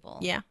valuable.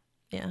 Yeah.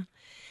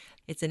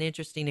 It's an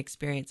interesting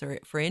experience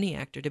for any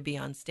actor to be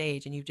on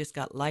stage, and you've just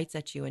got lights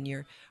at you, and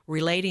you're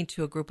relating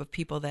to a group of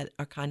people that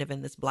are kind of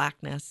in this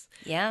blackness.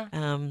 Yeah.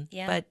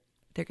 But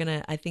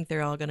I think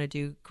they're all gonna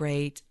do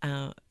great.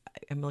 I'm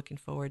looking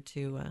forward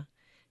to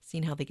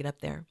seeing how they get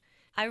up there.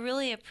 I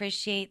really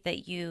appreciate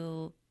that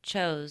you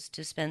chose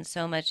to spend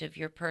so much of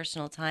your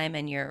personal time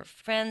and your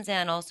friends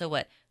and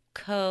also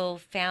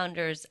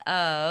co-founders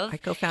of... Our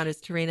co-founders,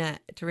 Tarina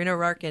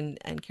O'Rourke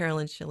and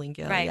Carolyn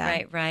Schilling-Gill.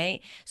 Right.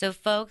 So,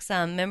 folks,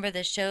 remember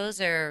the shows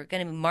are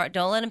going to be...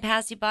 Don't let them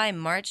pass you by.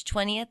 March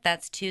 20th,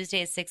 that's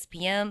Tuesday at 6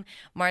 p.m.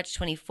 March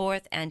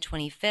 24th and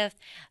 25th,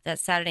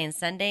 that's Saturday and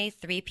Sunday,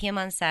 3 p.m.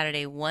 on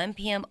Saturday, 1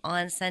 p.m.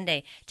 on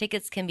Sunday.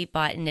 Tickets can be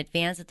bought in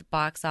advance at the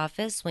box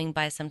office. Swing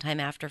by sometime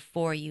after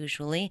 4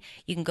 usually.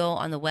 You can go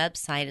on the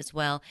website as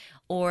well,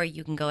 or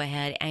you can go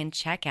ahead and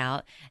check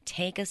out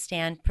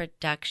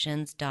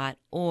takeastandproductions.org.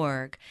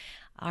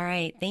 All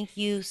right. Thank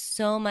you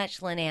so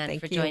much, Lynann,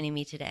 for joining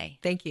me today.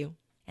 Thank you.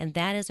 And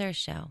that is our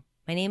show.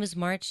 My name is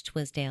March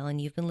Twisdale, and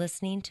you've been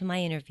listening to my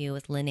interview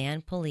with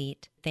Lynann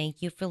Politte.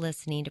 Thank you for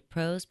listening to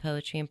Prose,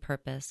 Poetry, and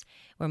Purpose,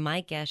 where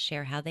my guests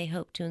share how they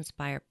hope to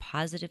inspire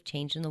positive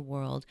change in the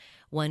world,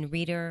 one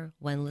reader,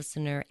 one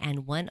listener,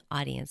 and one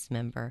audience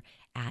member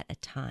at a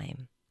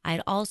time.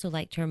 I'd also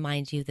like to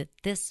remind you that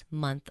this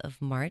month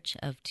of March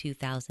of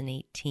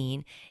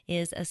 2018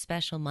 is a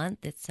special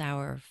month. It's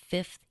our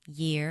 5th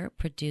year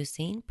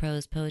producing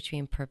Prose, Poetry,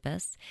 and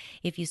Purpose.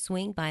 If you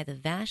swing by the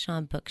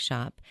Vashon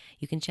bookshop,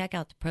 you can check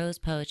out the Prose,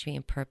 Poetry,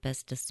 and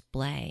Purpose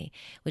display,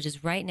 which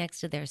is right next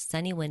to their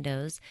sunny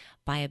windows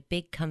by a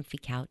big comfy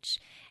couch.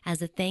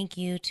 As a thank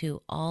you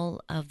to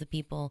all of the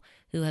people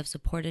who have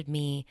supported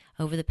me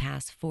over the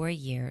past 4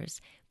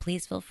 years,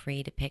 please feel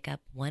free to pick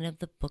up one of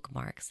the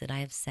bookmarks that I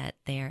have set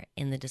there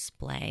in the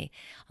display.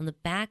 On the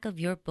back of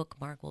your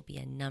bookmark will be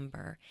a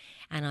number.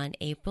 And on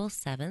April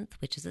 7th,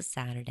 which is a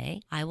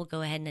Saturday, I will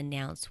go ahead and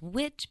announce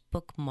which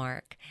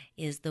bookmark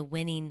is the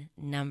winning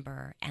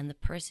number. And the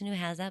person who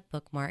has that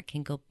bookmark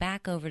can go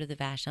back over to the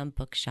Vashon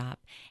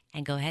bookshop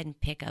and go ahead and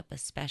pick up a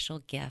special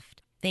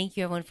gift. Thank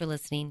you, everyone, for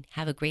listening.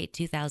 Have a great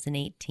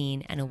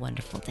 2018 and a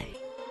wonderful day.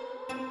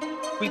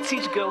 We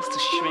teach girls to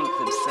shrink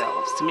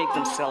themselves, to make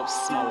themselves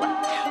smaller.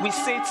 We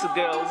say to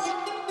girls,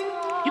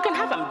 you can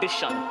have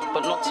ambition,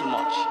 but not too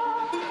much.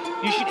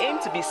 You should aim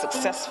to be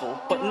successful,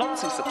 but not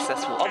too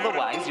successful,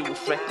 otherwise you will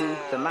threaten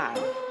the man.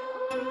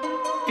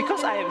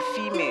 Because I am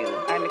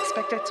female, I am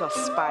expected to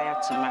aspire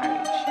to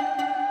marriage.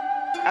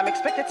 I'm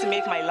expected to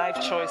make my life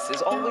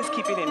choices, always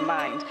keeping in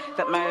mind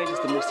that marriage is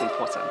the most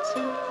important.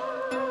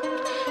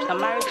 Now,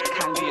 marriage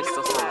can be a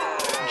source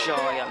of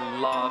joy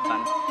and love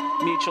and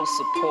mutual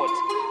support.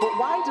 But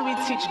why do we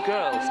teach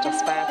girls to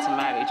aspire to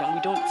marriage and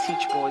we don't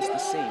teach boys the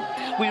same?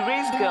 We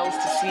raise girls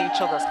to see each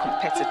other as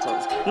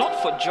competitors, not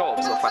for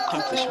jobs or for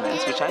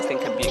accomplishments, which I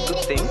think can be a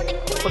good thing,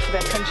 but for the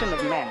attention of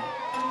men.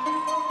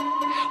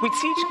 We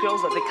teach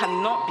girls that they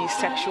cannot be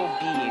sexual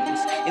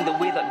beings in the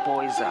way that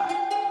boys are.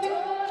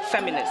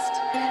 Feminist,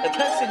 a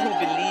person who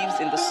believes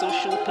in the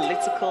social,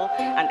 political,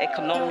 and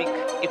economic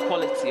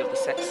equality of the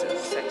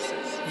sexes.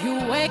 You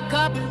wake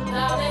up,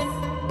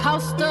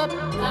 post up,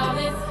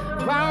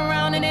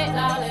 round in it,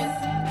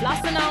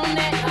 flossing on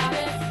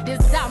it, this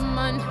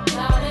diamond,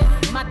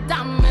 my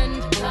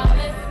diamond,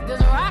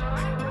 this rock,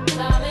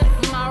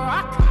 my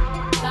rock.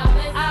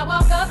 I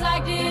woke up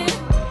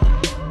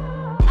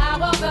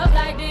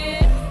like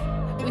this,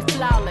 we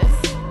flawless.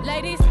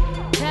 Ladies,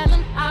 tell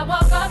them I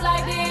woke up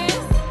like this,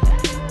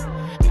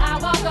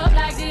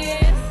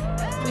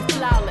 we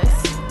flawless.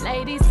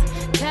 Ladies,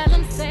 tell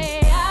them say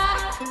I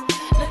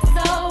look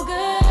so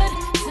good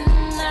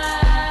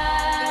tonight.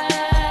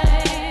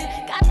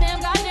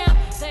 Goddamn,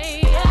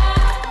 say I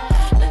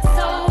look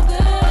so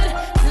good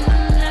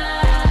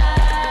tonight.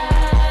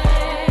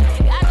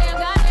 Goddamn.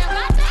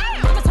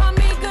 Mama taught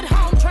me good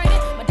home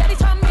training. My daddy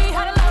taught me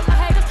how to love my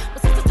haters. My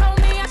sister told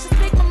me I should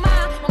speak my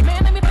mind. My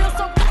man made me feel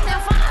so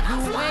goddamn fine. You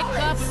wake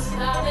up,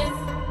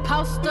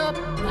 post up,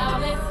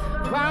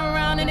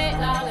 round in it,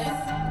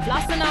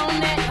 flossing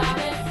on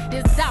it,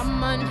 this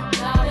diamond,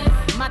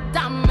 my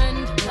diamond.